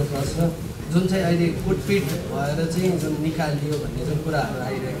एउटा मेरो प्रश्न, जुन चाहिँ अहिले कुटपिट भएर चाहिँ जुन निकालियो भन्ने जुन कुराहरू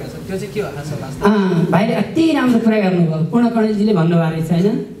आइरहेका छन् त्यो चाहिँ के हो खास वास्तवमा? भाइले अति राम्रो कुरा गर्नुभयो, पूर्ण कणेलजीले भन्नुभएको रहेछ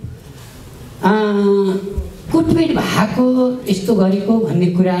होइन। कुटपिट भएको यस्तो गरेको भन्ने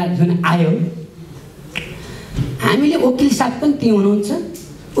कुरा जुन आयो, हामीले वकिल साहब पनि त्यही हुनुहुन्छ,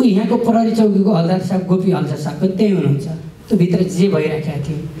 ऊ यहाँको प्रहरी चौकीको हलदार साहब गोपी हलदार साहब पनि त्यही हुनुहुन्छ, त्यो भित्र जे भइरहेको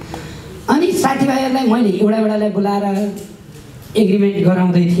थियो। अनि साथीभाइहरूलाई मैले एउटालाई बोलाएर एग्रिमेन्ट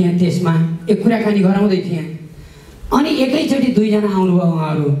गराउँदै थिएँ, त्यसमा एक कुराकानी गराउँदै थिएँ। अनि एकैचोटि दुईजना आउनुभयो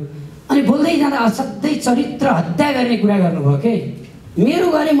उहाँहरू, अनि बोल्दै जाँदा असाध्यै चरित्र हत्या गर्ने कुरा गर्नुभयो के। मेरो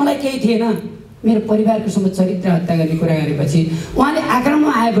गरे मलाई केही थिएन, मेरो परिवारको समेत चरित्र हत्या गर्ने कुरा गरेपछि उहाँले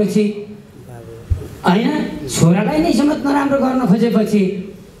आक्रमण आएपछि होइन, छोरालाई नै समेत नराम्रो गर्न खोजेपछि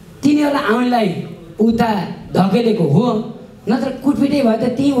तिनीहरूलाई आउनेलाई उता धकेलेको हो, नत्र कुटपिटै भयो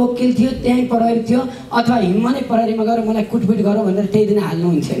त त्यहीँ वकिल थियो, त्यहीँ प्रहरी थियो, अथवा हिम्म नै प्रहरीमा गएर मलाई कुटपिट गरौँ भनेर त्यही दिन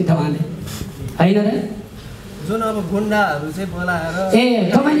हाल्नुहुन्थ्यो नि त उहाँले होइन र। जुन अब गुन्डाहरू चाहिँ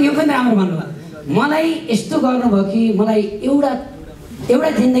बोलाएर तपाईँले यो पनि राम्रो भन्नुभयो, मलाई यस्तो गर्नुभयो कि मलाई एउटा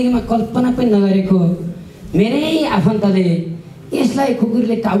जिन्दगीमा कल्पना पनि नगरेको मेरै आफन्तले यसलाई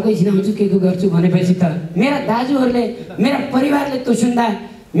कुकुरले टाउकै छिनाउँछु के गर्छु भनेपछि त मेरा दाजुहरूले, मेरा परिवारले त्यो सुन्दा,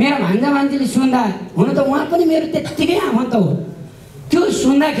 मेरा भान्जा भान्जीले सुन्दा, हुन त उहाँ पनि मेरो त्यत्तिकै आफन्त हो, त्यो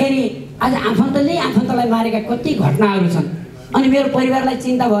सुन्दाखेरि आज आफन्तलाई मारेका कति घटनाहरू छन्। अनि मेरो परिवारलाई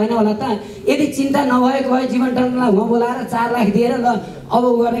चिन्ता भएन होला त? यदि चिन्ता नभएको भए जीवन टर्नलाई उहाँ बोलाएर 4 लाख दिएर ल अब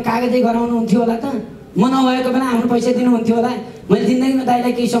गर्ने कागजै गराउनु हुन्थ्यो होला त? म नभएको बेला आफ्नो पैसा दिनुहुन्थ्यो होला, मैले जिन्दगीमा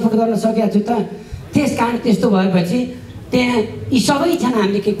दाइलाई केही सपोर्ट गर्न सकेको छु त? त्यस कारण त्यस्तो भएपछि त्यहाँ यी सबै छन्,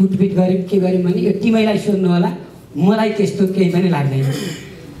 हामीले के कुटपिट गऱ्यौँ के गऱ्यौँ भने यो तिमीलाई सोध्नु होला, मलाई त्यस्तो केही पनि लाग्दैन।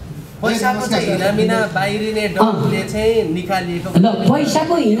 पैसाको चाहिँ हिनामिना बाहिरिने डरले चाहिँ निकालिएको। ल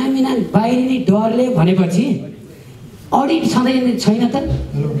पैसाको हिनामिना बाहिरिने डरले भनेपछि अडिट छँदै छैन त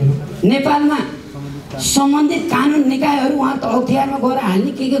नेपालमा? सम्बन्धित कानुन निकायहरू उहाँ त अख्तियारमा गएर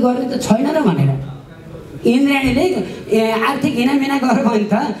हाल्ने के गर्ने त छैन र भनेर इन्द्राणीले आर्थिक हिनामिना गरेर भने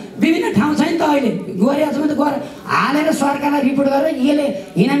त विभिन्न ठाउँ छ नि त अहिले गरिरहेको छ भने त गर हालेर सरकारलाई रिपोर्ट गरेर यसले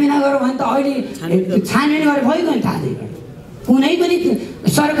हिनामिना गर्यो भने त अहिले छानबिन गरेर भइगयो नि थाहा कुनै पनि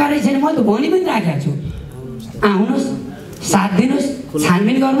सरकारै छैन म त भनि पनि राखेको छु आउनुहोस् साथ दिनुहोस्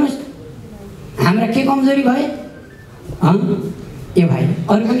छानबिन गर्नुहोस् हाम्रा के कमजोरी भए ए भाइ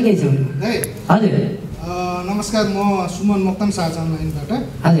अरू पनि केही छ हजुर नमस्कार म सुमन मोक्तान शाह लाइनबाट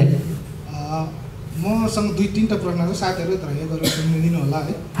हजुर मसँग 2-3टा प्रश्न छ साथीहरू धैर्य गरेर सुनिदिनु होला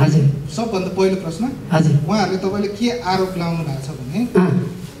है हजुर सबभन्दा पहिलो प्रश्न हजुर उहाँहरूले तपाईँले के आरोप लाउनु भएको छ भने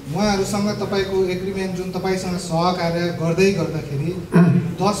उहाँहरूसँग तपाईँको एग्रिमेन्ट जुन तपाईँसँग सहकार्य गर्दाखेरि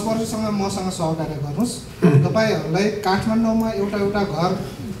 10 वर्षसँग मसँग सहकार्य गर्नुहोस् तपाईँहरूलाई काठमाडौँमा एउटा घर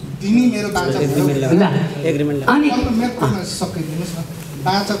दिने मेरो बाचा सकिदिनुहोस् न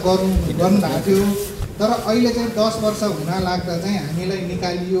बाचा गर्नु भएको थियो तर अहिले चाहिँ 10 वर्ष हुन लाग्दा चाहिँ हामीलाई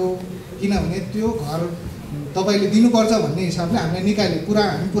निकालियो किनभने त्यो घर तपाईँले दिनुपर्छ भन्ने हिसाबले हामीलाई निकाल्यो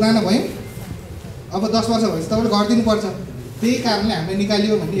हामी पुरानो भयौँ अब 10 वर्ष भएपछि तपाईँले घर दिनुपर्छ त्यही कारणले हामीले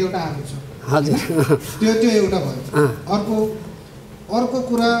निकालियो भन्ने एउटा आरोप छ हजुर त्यो एउटा भयो अर्को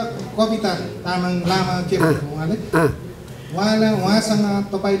कुरा कविता तामाङ लामा के भन्नु उहाँसँग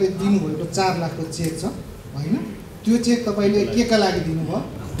तपाईँले दिनुभएको 4 लाखको चेक छ होइन त्यो चेक तपाईँले के का लागि दिनुभयो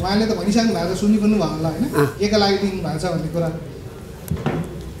उहाँले त भनिसक्नु भएको छ सुनिदिनु भयो होला होइन के का लागि दिनुभएको छ भन्ने कुरा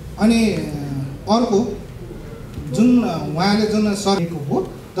अनि अर्को जुन उहाँले जुन सरेको हो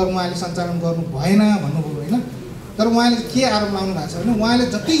तर उहाँले सञ्चालन गर्नु भएन भन्नुभयो होइन तर उहाँले के आरोप लाउनु भएको छ भने उहाँले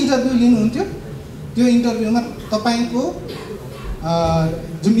जति इन्टरभ्यू लिनुहुन्थ्यो त्यो इन्टरभ्यूमा तपाईँको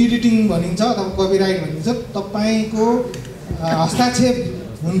जुन एडिटिङ भनिन्छ अथवा कपिराइट भनिन्छ तपाईँको हस्ताक्षेप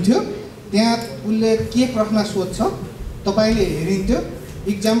हुन्थ्यो त्यहाँ उसले के प्रश्न सोध्छ तपाईँले हेरिन्थ्यो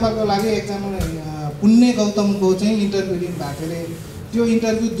इक्जाम्पलको लागि पुण्य गौतमको चाहिँ इन्टरभ्यू लिनुभएको थियो अरे त्यो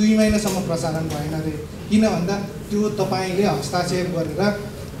इन्टरभ्यू 2 महिनासम्म प्रसारण भएन अरे किन भन्दा त्यो तपाईँले हस्ताक्षेप गरेर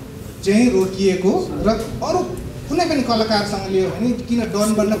चाहिँ रोकिएको र अरू कुनै पनि कलाकारसँग लियो भने किन डन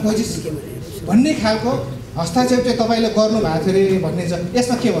बन्न कोसिस भन्ने खालको हस्ताक्षेप चाहिँ तपाईँले गर्नुभएको थियो अरे भन्ने छ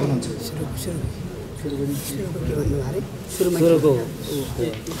यसमा के भन्नुहुन्छ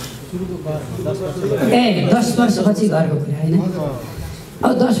ए 10 वर्षपछि घरको कुरा होइन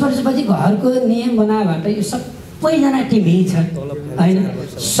अब 10 वर्षपछि घरको नियम बनायो भने त यो सबैजना टिभी छ होइन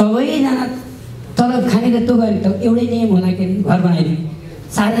सबैजना तलब खाने त त्यो गर्ने त एउटै नियम होला के घर बनाइदिने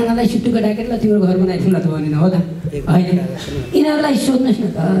 4जनालाई सुट्टुको डाकेर ल तिम्रो घर बनाइदिनु न त भनेन हो त होइन यिनीहरूलाई सोध्नुहोस् न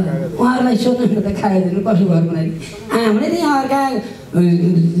त उहाँहरूलाई सोध्नुहोस् न त खाइदिनु कसो घर बनाइदिनु हामीले त यहाँ अर्का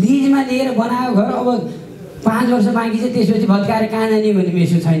लिजमा लिएर बनाएको घर अब 5 वर्ष बाँकी चाहिँ त्यसपछि भत्काएर कहाँ जाने भन्ने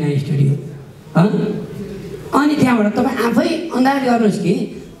मेसो छैन स्टुडियो अनि त्यहाँबाट तपाईँ आफै अन्दाज गर्नुहोस् कि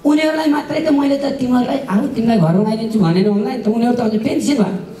उनीहरूलाई मात्रै त मैले त तिमीहरूलाई तिमीलाई घर बनाइदिन्छु भनेर होला नि त उनीहरू त अझै पेन्सन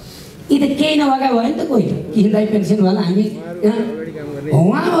भयो यी त केही नभएका भयो नि त कोही त किनलाई पेन्सन होला हामी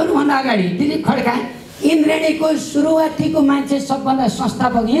उहाँहरूभन्दा अगाडि दिलीप खड्का इन्द्रेणीको सुरुवातीको मान्छे सबभन्दा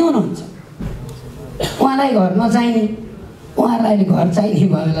संस्थापक यही हुनुहुन्छ उहाँलाई घर नचाहिने उहाँहरूलाई अहिले घर चाहिने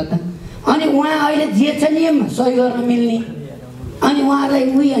भयो होला त अनि उहाँ अहिले जे छ नियममा सही गर्न मिल्ने अनि उहाँहरूलाई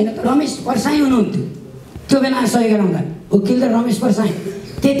उही होइन त रमेश परसाई हुनुहुन्थ्यो त्यो बेला सही गराउँदा वकिल त रमेश परसाई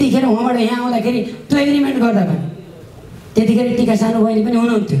त्यतिखेर उहाँबाट यहाँ आउँदाखेरि त्यो एग्रिमेन्ट गर्दा पनि त्यतिखेर टिका सानो बहिनी पनि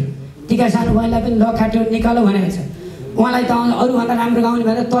हुनुहुन्थ्यो टिका सानो बहिनीलाई पनि ल खाट्यो निकालो भनेको छ उहाँलाई त अरूभन्दा राम्रो गाउने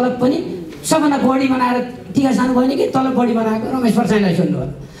भएर तलब पनि सबभन्दा बढी बनाएर टिका सानो बहिनीकै तलब बढी बनाएको रमेश परसाईलाई सुन्नुभयो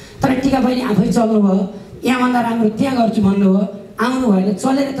तर टिका बहिनी आफै चल्नुभयो यहाँभन्दा राम्रो त्यहाँ गर्छु भन्नुभयो आउनु भएन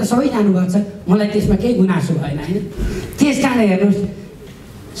चलेर त सबै जानुभएको छ मलाई त्यसमा केही गुनासो भएन होइन त्यस कारण हेर्नुहोस्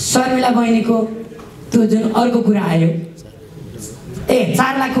शर्मिला बहिनीको त्यो जुन अर्को कुरा आयो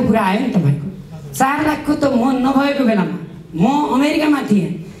 4 लाखको कुरा आयो नि तपाईँको 4 लाखको त म नभएको बेलामा म अमेरिकामा थिएँ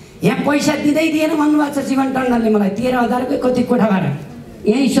यहाँ पैसा दिँदै दिएन भन्नुभएको छ जीवन टन्डनले मलाई 13,000कै कति कोठा भाडा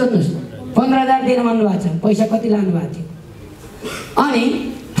यहीँ सोध्नुहोस् 15,000 दिएर भन्नुभएको छ पैसा कति लानुभएको थियो अनि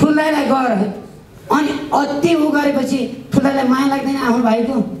ठुल्दाईलाई गएर अनि अति उ गरेपछि ठुल्दाईलाई माया लाग्दैन आफ्नो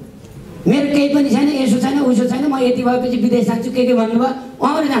भाइको मेरो केही पनि छैन यसो छैन उसो छैन म यति भएपछि विदेश जान्छु के भन्नुभयो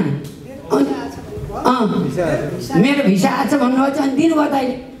उहाँहरू जानु मेरो भिसा आछ भन्नुभएको छ अनि दिनुभयो त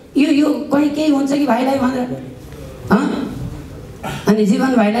अहिले यो कहीँ केही हुन्छ कि भाइलाई भनेर अनि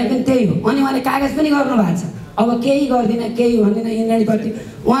जीवन भाइलाई पनि त्यही हो अनि उहाँले कागज पनि गर्नुभएको छ अब केही गर्दिनँ केही भन्दिनँ इन्द्राणीप्रति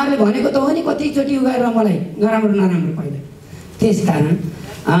उहाँहरूले भनेको त हो नि कतिचोटि उ गरेर मलाई नराम्रो पहिला त्यस कारण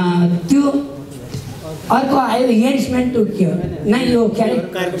त्यो अर्को आयो हेरेसमेन्ट के हो नै यो के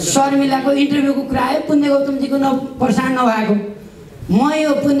अरे शर्मिलाको इन्टरभ्यूको कुरा आयो पुण्य गौतमजीको प्रसारण नभएको म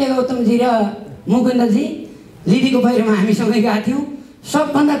यो पुण्य गौतमजी र मुकुन्दजी लिदीको पहिरोमा हामीसँगै गएका थियौँ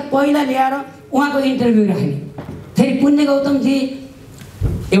सबभन्दा पहिला ल्याएर उहाँको इन्टरभ्यू राख्ने फेरि पुण्य गौतमजी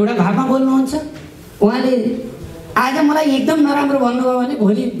एउटा भागमा बोल्नुहुन्छ उहाँले आज मलाई एकदम नराम्रो भन्नुभयो भने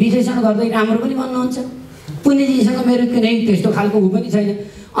भोलि विश्लेषण गर्दै राम्रो पनि भन्नुहुन्छ। पुण्यजीसँग मेरो कुनै त्यस्तो खालको ऊ पनि छैन।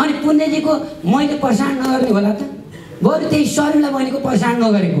 अनि पुण्यजीको मैले प्रसारण नगर्ने होला त, बरु त्यही शर्मिला बहिनीको प्रसारण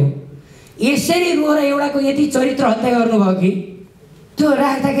नगरेको। यसरी रोएर एउटाको यति चरित्र हत्या गर्नुभयो कि त्यो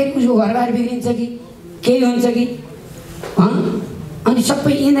राख्दाखेरि उसको घरबार बिग्रिन्छ कि केही हुन्छ कि अनि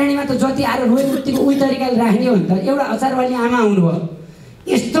सबै इन्द्राणीमा त जति आएर रोए मूर्तिको उही तरिकाले राख्ने हो नि त। एउटा अचारवाली आमा आउनुभयो,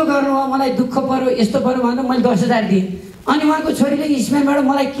 यस्तो गर्नुभयो, मलाई दुःख पऱ्यो, यस्तो पऱ्यो भनेर मैले 10,000 दिएँ। अनि उहाँको छोरीले स्मेलबाट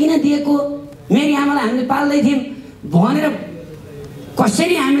मलाई किन दिएको, मेरी आमालाई हामीले पाल्दै थियौँ भनेर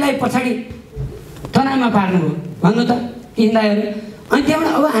कसरी हामीलाई पछाडि तनावमा पार्नुभयो भन्नु त किन्दाहरू। अनि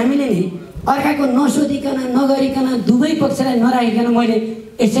त्यहाँबाट अब हामीले नि अर्काको नसोधिकन नगरिकन दुवै पक्षलाई नराखिकन मैले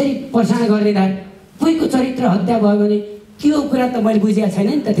यसरी प्रसारण गरिदिँदा कोहीको चरित्र हत्या भयो भने के हो कुरा त मैले बुझेको छैन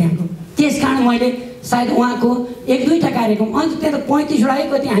नि त त्यहाँको। त्यस कारण मैले सायद उहाँको 1-2टा कार्यक्रम, अन्त त्यहाँ त 35वटा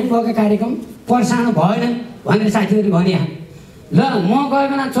कति हामी भएको कार्यक्रम प्रसारण भएन भनेर साथीहरूले भने। ल म गयो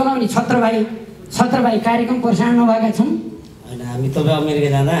बेला चलाउने छत्रबाई कार्यक्रम प्रसारण नभएका छन्। होइन, हामी तपाईँ अमेरिका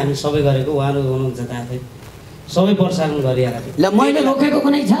जाँदा हामी सबै गरेको, उहाँहरू हुनुहुन्छ त आफै सबै प्रसारण गरिरहेका थियौँ। ल मैले रोकेको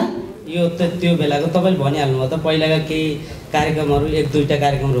कुनै छ? यो त त्यो बेलाको तपाईँले भनिहाल्नुभयो त, पहिलाका केही कार्यक्रमहरू 1-2टा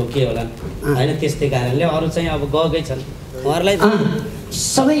कार्यक्रम रोकियो होला होइन, त्यस्तै कारणले अरू चाहिँ अब गएकै छन् उहाँहरूलाई।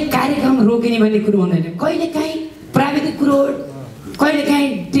 सबै कार्यक्रम रोकिने भन्ने कुरो हुँदैन। कहिलेकाहीँ प्राविधिक कुरो कहिलेकाहीँ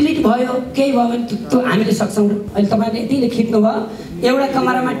डिलिट भयो, केही भयो भने त्यो हामीले सक्छौँ। अहिले तपाईँले यतिले खिच्नुभयो, एउटा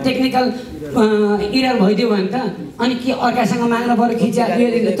क्यामेरामा टेक्निकल इरर भइदियो भने त अनि के अर्कासँग माग्नु पऱ्यो खिच्या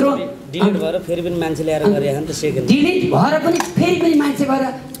यत्रो डिलिट भएर फेरि पनि मान्छे ल्याएर गरेका नि त। सेकेन्ड डिलिट भएर पनि फेरि पनि मान्छे भएर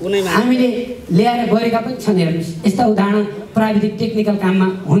हामीले ल्याएर गरेका पनि छन्। हेर्नुहोस्, यस्ता उदाहरण प्राविधिक टेक्निकल काममा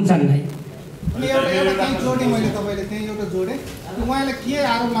हुन्छन् नै। अनि एउटा त्यही जोडेँ मैले, तपाईँले त्यही एउटा जोडेँ। उहाँले के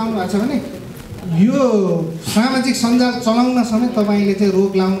आरोप लाउनु भएको छ भने यो सामाजिक सञ्जाल चलाउन समेत तपाईँले चाहिँ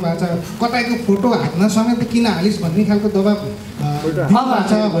रोक लाउनु भएको छ, कतैको फोटो हाल्न समेत किन हालिस् भन्ने खालको दबाब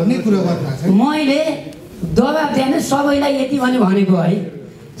छ भन्ने कुरो गर्नुभएको छ। मैले दबाब दिएन, सबैलाई यति भनेको है।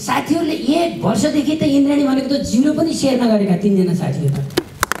 साथीहरूले 1 वर्षदेखि त इन्द्राणी भनेको त 0 पनि सेयर नगरेका 3जना साथीहरू त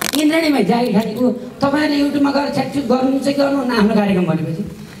इन्द्राणीमा जागिर खानेको। तपाईँहरूले युट्युबमा गएर छ्याकछुक गर्नुहुन्छ कि गर्नुहुन्न आफ्नो कार्यक्रम भनेपछि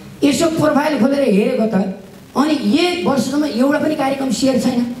यसो प्रोफाइल खोलेर हेरेको त, अनि 1 वर्षसम्म एउटा पनि कार्यक्रम सेयर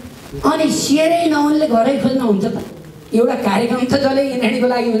छैन। अनि सेयरै नहुनेले घरै खोज्नुहुन्छ त, एउटा कार्यक्रम त जसले इन्द्राणीको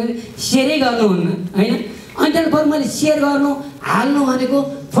लागि भनेर सेयरै गर्नुहुन्न होइन। अनि त्यहाँबाट बरु मैले सेयर गर्नु हाल्नु भनेको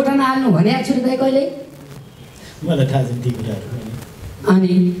फोटो नहाल्नु भनेको छु त कहिले, मलाई थाहा छैन ती कुराहरू।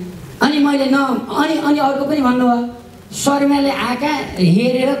 अनि मैले अनि अर्को पनि भन्नुभयो, शर्माले आँखा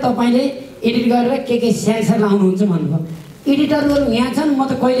हेरेर तपाईँले एडिट गरेर के सेन्सर लाउनुहुन्छ भन्नुभयो। एडिटरहरू यहाँ छन्, म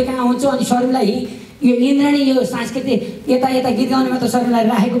त कहिले कहाँ आउँछु। अनि शर्मालाई यो इन्द्राणी यो सांस्कृतिक यता गीत गाउनेमा त शर्मालाई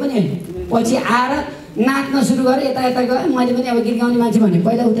राखेको पनि होइन, पछि आएर नाच्न सुरु गरेँ, यता गएँ। मैले पनि अब गीत गाउने मान्छे भने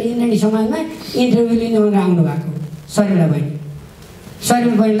पहिला उता इन्द्राणी समाजमा इन्टरभ्यू लिने भनेर आउनु भएको शर्मिला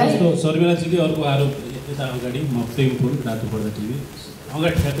बहिनीलाई। शर्मिलाजीले अर्को आरोप यता अगाडि म प्रेम फुल रातो पर्दा टिभी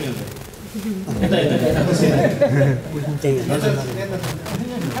अगाडि ठ्याक्कै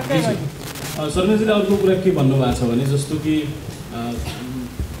शर्मिलाजीले अर्को कुरा के भन्नुभएको छ भने जस्तो कि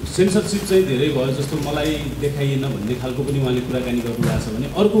सेन्सरसिप चाहिँ धेरै भयो जस्तो मलाई देखाइएन भन्ने खालको पनि उहाँले कुराकानी गर्नुभएको छ भने,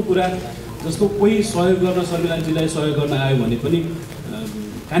 अर्को कुरा जस्तो कोही सहयोग गर्न शर्मिलाजीलाई सहयोग गर्न आयो भने पनि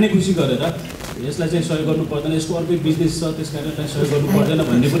काने खुसी गरेर यसलाई चाहिँ सहयोग गर्नु पर्दैन, यसको अर्कै बिजनेस छ त्यस कारण चाहिँ सहयोग गर्नु पर्दैन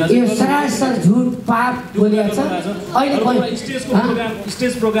भन्ने कुरा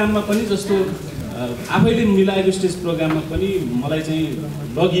स्टेज प्रोग्राममा पनि जस्तो आफैले मिलाएको स्टेज प्रोग्राममा पनि मलाई चाहिँ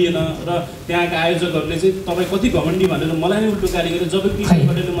लगिएन र त्यहाँका आयोजकहरूले चाहिँ तपाईँ कति घमण्डी भनेर मलाई नै उल्टो गाली गरेर जबकि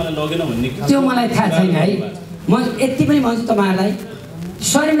मलाई लगेन भन्ने त्यो मलाई थाहा छैन है। म यति पनि भन्छु तपाईँहरूलाई,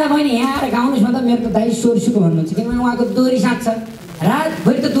 शर्मिला बहिनी यहाँ आएर गाउनुहोस् भन्दा मेरो त दाइ सोरसुको भन्नुहुन्छ, किनभने उहाँको दोहोरी साँझ छ,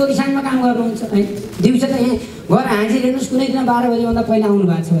 रातभरि त दोहोरी साँझमा काम गर्नुहुन्छ है। दिउँसो त यहाँ गएर हाजिर हेर्नुहोस्, कुनै दिन 12 बजीभन्दा पहिला आउनु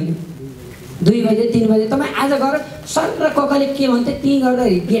भएको छ भने 2 बजे 3 बजे तपाईँ आज गएर सर र ककले के भन्थे ती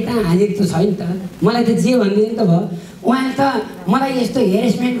गर्दाखेरि केटा हाजिर त छैन त, मलाई त जे भनिदिनु त भयो। उहाँले त मलाई यस्तो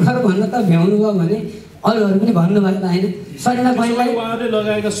हेरेसमेन्ट गर भन्न त भ्याउनु भयो भने अरूहरू पनि भन्नुभयो त होइन। शर्मिला बहिनीलाई उहाँले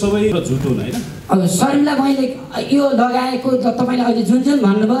लगाएका सबै झुट हुन् होइन। अब शर्मिला बहिनीले यो लगाएको तपाईँले अहिले जुन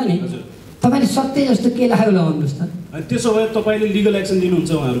भन्नुभयो नि, तपाईँले सत्य जस्तो के लाग्यो लगाउनुहोस् त। अनि त्यसो भए तपाईँले लिगल एक्सन लिनुहुन्छ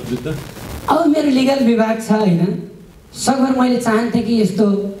उहाँहरू विरुद्ध? अब मेरो लिगल विभाग छ होइन, सगभर मैले चाहन्थेँ कि यस्तो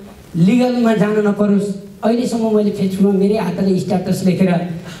लिगलमा जान नपरोस्। अहिलेसम्म मैले फेसबुकमा मेरै हातले स्ट्याटस लेखेर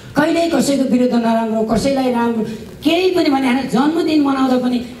कहिल्यै कसैको विरुद्ध नराम्रो, कसैलाई राम्रो केही पनि भने होइन। जन्मदिन मनाउँदा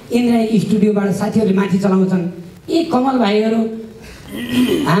पनि इन्द्राणी स्टुडियोबाट साथीहरूले माथि चलाउँछन्, यी कमल भाइहरू,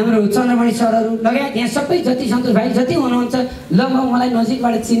 हाम्रो चन्द्रमणि सरहरू लगायत यहाँ सबै जति सन्तोष भाइ जति हुनुहुन्छ लगभग मलाई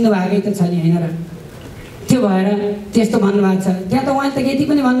नजिकबाट चिन्नु भएकै त छ नि होइन र। त्यो भएर त्यस्तो भन्नुभएको छ। त्यहाँ त उहाँले त यति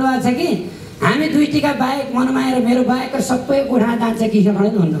पनि भन्नुभएको छ कि हामी दुई टिका बाहेक मनमाया र मेरो बाहेक सबै कोठा जान्छ कृष्ण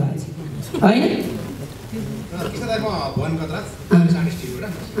कण्डेल भन्नुभएको छ होइन कृष्णदाई म भुवन कतराज सानिस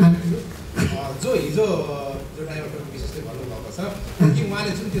टिभीबाट जो हिजो जो डाइरेक्टर विशेषले भन्नुभएको छ कि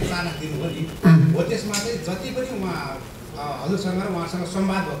उहाँले जुन त्यो चाना दिनुभयो नि हो त्यसमा चाहिँ जति पनि उहाँ हजुरसँग र उहाँसँग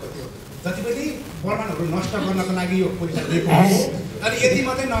संवाद भएको थियो जति पनि प्रमाणहरू नष्ट गर्नको लागि यो पुलिसले दिएको अनि यति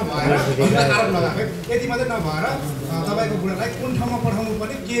मात्रै नभएर आरोप लगाएको यति मात्रै नभएर तपाईँको बुढालाई कुन ठाउँमा पठाउनु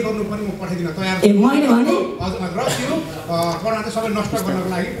पर्ने के गर्नुपर्ने म पठाइदिन तयार मैले भने हजुर र त्यो प्रमाण चाहिँ सबै नष्ट गर्नको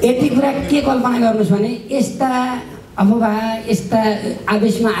लागि यति कुरा के कल्पना गर्नुहोस् भने यस्ता अफवाह यस्ता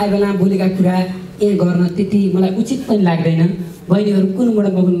आवेशमा आए बेला बोलेका कुरा यहाँ गर्न त्यति मलाई उचित पनि लाग्दैन बहिनीहरू कुनबाट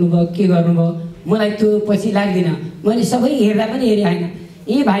बोल्नुभयो के गर्नुभयो मलाई त्यो पछि लाग्दैन मैले सबै हेर्दा पनि हेरेँ होइन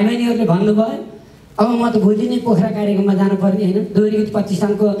यी भाइ बहिनीहरूले भन्नुभयो अब म त भोलि नै पोखरा कार्यक्रममा जानुपर्ने होइन 2025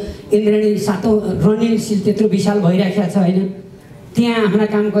 सालको इन्द्राणी 7औं रनिङ सिल त्यत्रो विशाल भइराखेको छ होइन त्यहाँ आफ्ना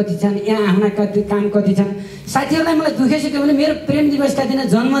काम कति छन् यहाँ आफ्ना काम कति छन् साथीहरूलाई मलाई दुखेसक्यो भने मेरो प्रेम दिवसका दिन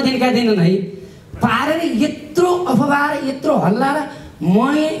जन्मदिनका दिन है पारेर यत्रो अफवाह यत्रो हल्ला र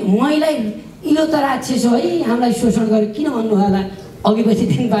मैलाई इलो त राक्षस हो है हामीलाई शोषण गरेर किन भन्नु होला अघि पछि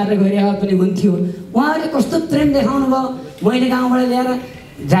दिन पारेर गएर पनि हुन्थ्यो उहाँहरूले कस्तो प्रेम देखाउनु भयो मैले गाउँबाट ल्याएर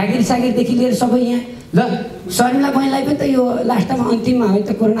जागिर सागिरदेखि लिएर सबै यहाँ ल शर्मिला बहिनीलाई पनि त यो लास्टमा अन्तिममा हो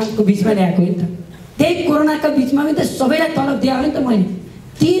त कोरोनाको बिचमा ल्याएको हो नि त त्यही कोरोनाको बिचमा पनि त सबैलाई तलब दिएको हो नि त मैले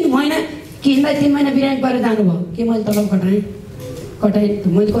 3 महिना किन्दा 3 महिना बिरामी परेर जानुभयो के मैले तलब कटाएँ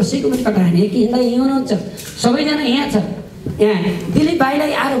मैले कसैको पनि कटाएन किन्दा यहाँ हुनुहुन्छ सबैजना यहाँ छ यहाँ दिलीप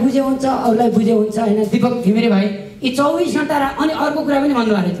भाइलाई आएर बुझे हुन्छ अरूलाई बुझे हुन्छ होइन दीपक घिमिरे भाइ यी 24 घन्टा अनि अर्को कुरा पनि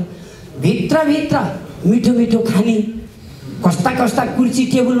भन्नुभएको रहेछ भित्रभित्र मिठो मिठो खाने कस्ता कुर्सी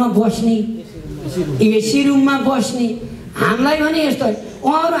टेबलमा बस्ने एसी रुममा बस्ने हामीलाई भने यस्तो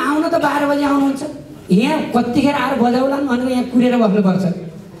उहाँहरू आउन त 12 बजे आउनुहुन्छ यहाँ कतिखेर आएर बजाउलान् भनेर यहाँ कुरेर बस्नुपर्छ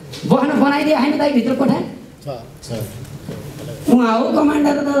बस्न बनाइदिए होइन दाइ भित्र कोठा उहाँ हो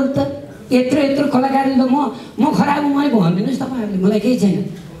कमान्डर त यत्रो कलाकारले त म खराब मैले भनिदिनुहोस् तपाईँहरूले मलाई केही छैन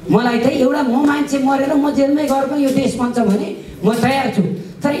मलाई त एउटा म मान्छे मरेर म जेलमै गएर पनि यो देश बन्छ भने म तयार छु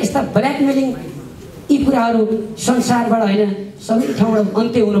तर यस्ता ब्ल्याकमेलिङ यी कुराहरू संसारबाट होइन सबै ठाउँबाट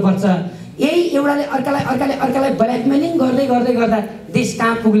अन्त्य हुनुपर्छ यही एउटाले अर्कालाई ब्ल्याकमेलिङ गर्दै गर्दा देश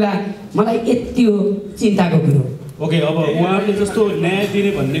कहाँ पुग्ला मलाई यति हो चिन्ताको कुरो ओके अब उहाँहरूले जस्तो न्याय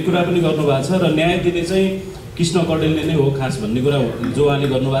दिने भन्ने कुरा पनि गर्नुभएको छ र न्याय दिने चाहिँ कृष्ण कण्डेलले नै हो खास भन्ने कुरा जो उहाँले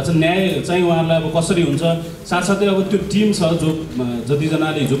गर्नुभएको छ न्याय चाहिँ उहाँहरूलाई अब कसरी हुन्छ साथसाथै अब त्यो टिम छ जो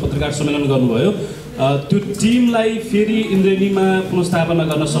जतिजनाले हिजो पत्रकार सम्मेलन गर्नुभयो त्यो टिमलाई फेरि इन्द्रेणीमा पुनर्स्थापना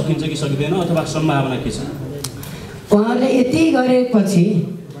गर्न सकिन्छ कि सकिँदैन अथवा सम्भावना के छ उहाँहरूले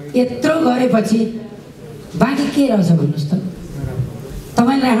यत्रो गरेपछि बाँकी के रहेछ भन्नुहोस् त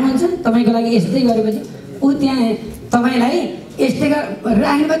तपाईँले राख्नुहुन्छ तपाईँको लागि यस्तै गरेपछि ऊ त्यहाँ तपाईँलाई यस्तै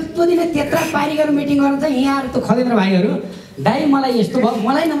राख्नुभयो त्यो दिन त्यत्रा पारी गरेर मिटिङ गर्नु चाहिँ यहाँ आएर त्यो खगेन्द्र भाइहरू दाइ मलाई यस्तो भयो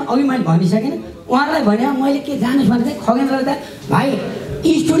मलाई अघि मैले भनिसकेन उहाँहरूलाई भने मैले के जानुहोस् भने चाहिँ खगेन्द्रले त भाइ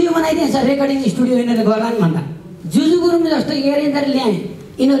स्टुडियो बनाइदिएछ रेकर्डिङ स्टुडियो यिनीहरूले गर्लान् भन्दा जुजु गुरुङ जस्तो एरेन्जर ल्याएँ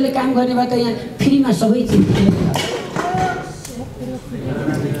यिनीहरूले काम गर्ने भए त यहाँ फ्रीमा सबै चिज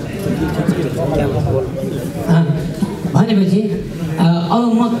भनेपछि अब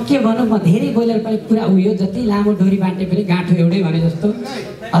म के भनौँ म धेरै बोलेर पनि कुरा उयो जति लामो डोरी बाँटे पनि गाँठो एउटै भने जस्तो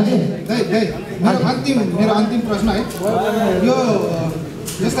हजुर मेरो अन्तिम प्रश्न है यो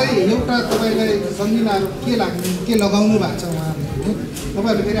जस्तै एउटा तपाईँलाई सम्झिनाहरू के लाग्ने के लगाउनु भएको छ उहाँहरूले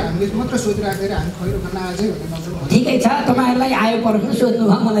तपाईँहरूले फेरि हामीले मात्र सोधिराखेर हामी खैरो खान आएछै भन्ने ठिकै छ तपाईँहरूलाई आयो पर्छ सोध्नु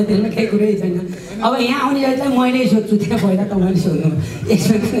भयो मलाई त्यसमा केही कुरै छैन अब यहाँ आउने चाहिँ मैले सोध्छु त्यहाँ पहिला तपाईँले सोध्नु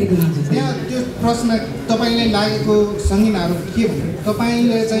यसमा कुनै कुरा यहाँ त्यो प्रश्न तपाईँले लागेको सम्झिनाहरू के भन्नु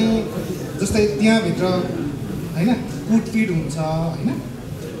तपाईँले चाहिँ जस्तै त्यहाँभित्र होइन कुटपिट हुन्छ होइन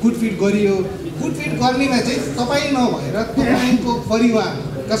कुटपिट गरियो कुटपिट गर्नेमा चाहिँ तपाईँ नभएर तपाईँको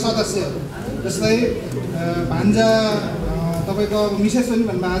परिवारका सदस्यहरू जस्तै भान्जा तपाईँको मिसेस पनि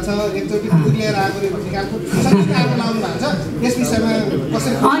भन्नुभएको छ एकचोटि कुकुर लिएर आएको भन्ने खालको आरोप लाउनु भएको छ यस विषयमा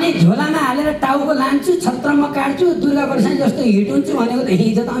कसरी अनि झोलामा हालेर टाउको लान्छु छत्रमा काट्छु दुर्गा प्रसाद जस्तो हिट हुन्छु भनेको त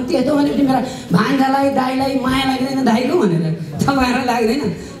हिजो त अनि त्यस्तो भनेपछि मेरो भान्जालाई दाइलाई माया लाग्दैन दाइको भनेर तपाईँहरूलाई लाग्दैन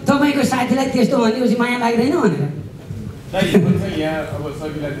तपाईँको साथीलाई त्यस्तो भनेपछि माया लाग्दैन भनेर यहाँ अब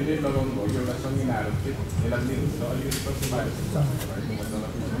सकिलाले लगाउनु भएको एउटा संज्ञाहरू चाहिँ यसलाई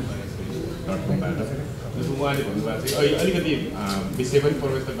जस्तो उहाँले भन्नुभएको थियो अलिकति विषय पनि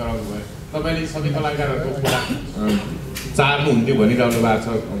प्रवेश गराउनु भयो तपाईँले सबै कलाकारहरूको कुरा चार्नुहुन्थ्यो भनिरहनु भएको छ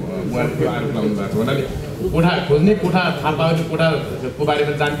उहाँले त्यो आरोप लाउनु भएको छ भन्नाले कोठा खोज्ने कोठा थाहा पाउने कोठाको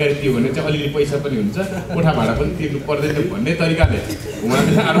बारेमा जानकारी दियो भने चाहिँ अलिअलि पैसा पनि हुन्छ कोठा भाडा पनि तिर्नु पर्दैन भन्ने तरिकाले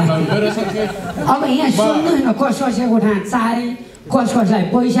उहाँले आरोप लाउनु भयो र अब यहाँ सुन्नुहोस् न कसो कोठा चारे कसलाई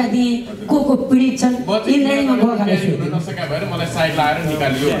पैसा दिएँ को पीडित छन् इन्द्राणीमा गएकाले नसकेका भएर मलाई साइड लाएर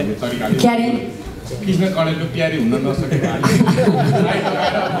निकालियो भन्ने तरिकाले क्या अरे कृष्ण कणेलको प्यारी हुन नसकेको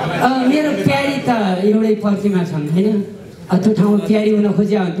मेरो प्यारी त एउटै पर्तीमा छन् होइन त्यो ठाउँमा प्यारी हुन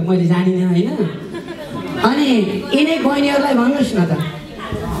खोज्यो भने त मैले जानिनँ होइन अनि यिनै बहिनीहरूलाई भन्नुहोस् न त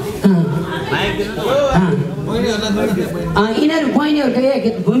यिनीहरू बहिनीहरूको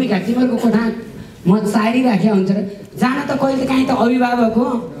भूमिका तिमीहरूको कोठा म चारिराखेको हुन्छ र जान त कहिले काहीँ त अभिभावक हो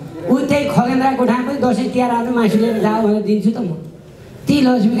ऊ त्यही खगेन्द्रा कोठा पनि दसैँ तिहार आउनु मासु लिएर जाऊ भनेर दिन्छु त म ती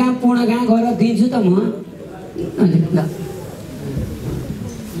लक्ष्मी कहाँ पूर्ण कहाँ गएर दिन्छु त म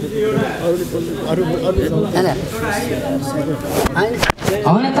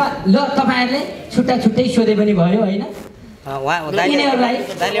होइन त ल तपाईँहरूले छुट्टा छुट्टै सोधे पनि भयो होइन यिनीहरूलाई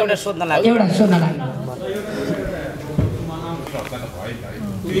एउटा सोध्न लाग्यो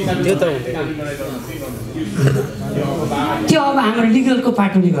त्यो अब हाम्रो लिगलको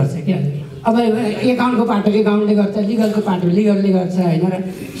पाटोले गर्छ क्या अब एकाउन्टको पाटो एकाउन्टले गर्छ लिगलको पाटो लिगलले गर्छ होइन र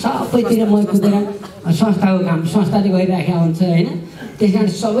सबैतिर म कुदेर संस्थाको काम संस्थाले गरिराखेको हुन्छ होइन त्यस कारण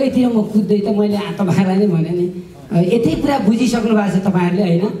सबैतिर म कुद्दै त मैले तपाईँहरूलाई नै भने नि यति कुरा बुझिसक्नु भएको छ तपाईँहरूले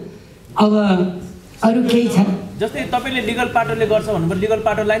होइन अब अरू केही छ जस्तै तपाईँले लिगल पाटोले गर्छ भन्नुभयो लिगल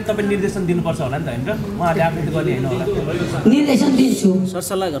पाटोलाई पनि तपाईँ निर्देशन दिनुपर्छ होला नि त होइन र उहाँले आफूले त गर्ने होइन होला निर्देशन दिन्छु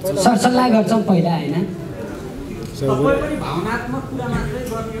सरसल्लाह गर्छौँ पहिला होइन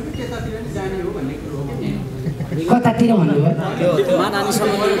कतातिर भन्नुभयो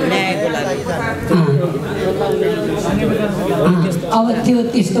अब त्यो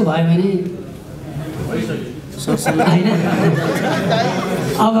त्यस्तो भयो भने होइन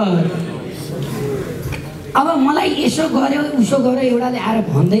अब मलाई यसो गर्यो उसो गर्यो एउटाले आएर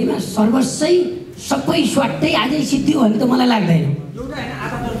भन्दैमा सर्वस्वै सबै स्वाटै आजै सिद्धियो भने त मलाई लाग्दैन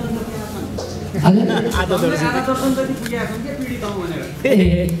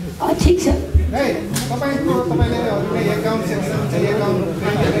ठिक छ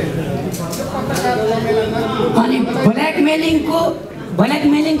अनि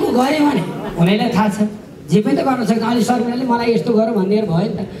ब्ल्याकमेलिङको गऱ्यो भने हुनेलाई थाहा छ जे पनि त गर्न सक्छ अहिले शर्मिलाले मलाई यस्तो गर भनिदिएर भयो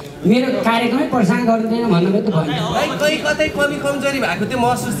नि त मेरो कार्यक्रमै प्रसारण गर्दैन भन्नुभयो त भयो कहीँ कतै कमी कमजोरी भएको त्यो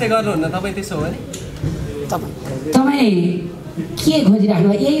महसुस चाहिँ गर्नुहुन्न तपाईँ त्यसो हो भने तपाईँ के खोजिराख्नु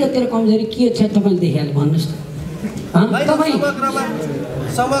यही हो तेरो कमजोरी के छ तपाईँले देखिहाल्नु भन्नुहोस् त तपाईँ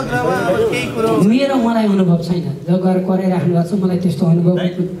मेरो मलाई अनुभव छैन जो गएर कराइराख्नु भएको छ मलाई त्यस्तो अनुभव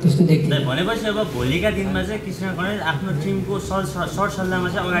त्यस्तो देख्थेँ भनेपछि अब भोलिका दिनमा चाहिँ कृष्ण कणेल आफ्नो टिमको सरसल्लाहमा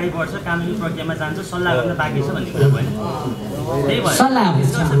चाहिँ अगाडि बढ्छ कानुनी प्रक्रियामा जान्छ सल्लाह गर्न बाँकी छ भन्ने कुरा भएन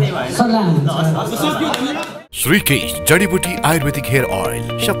सल्लाह हुन्छ श्रीकेश जडीबुटी आयुर्वेदिक हेयर ऑयल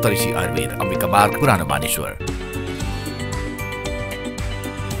सप्तऋषि आयुर्वेद अंबिका मार्ग पुरानो मानेश्वर।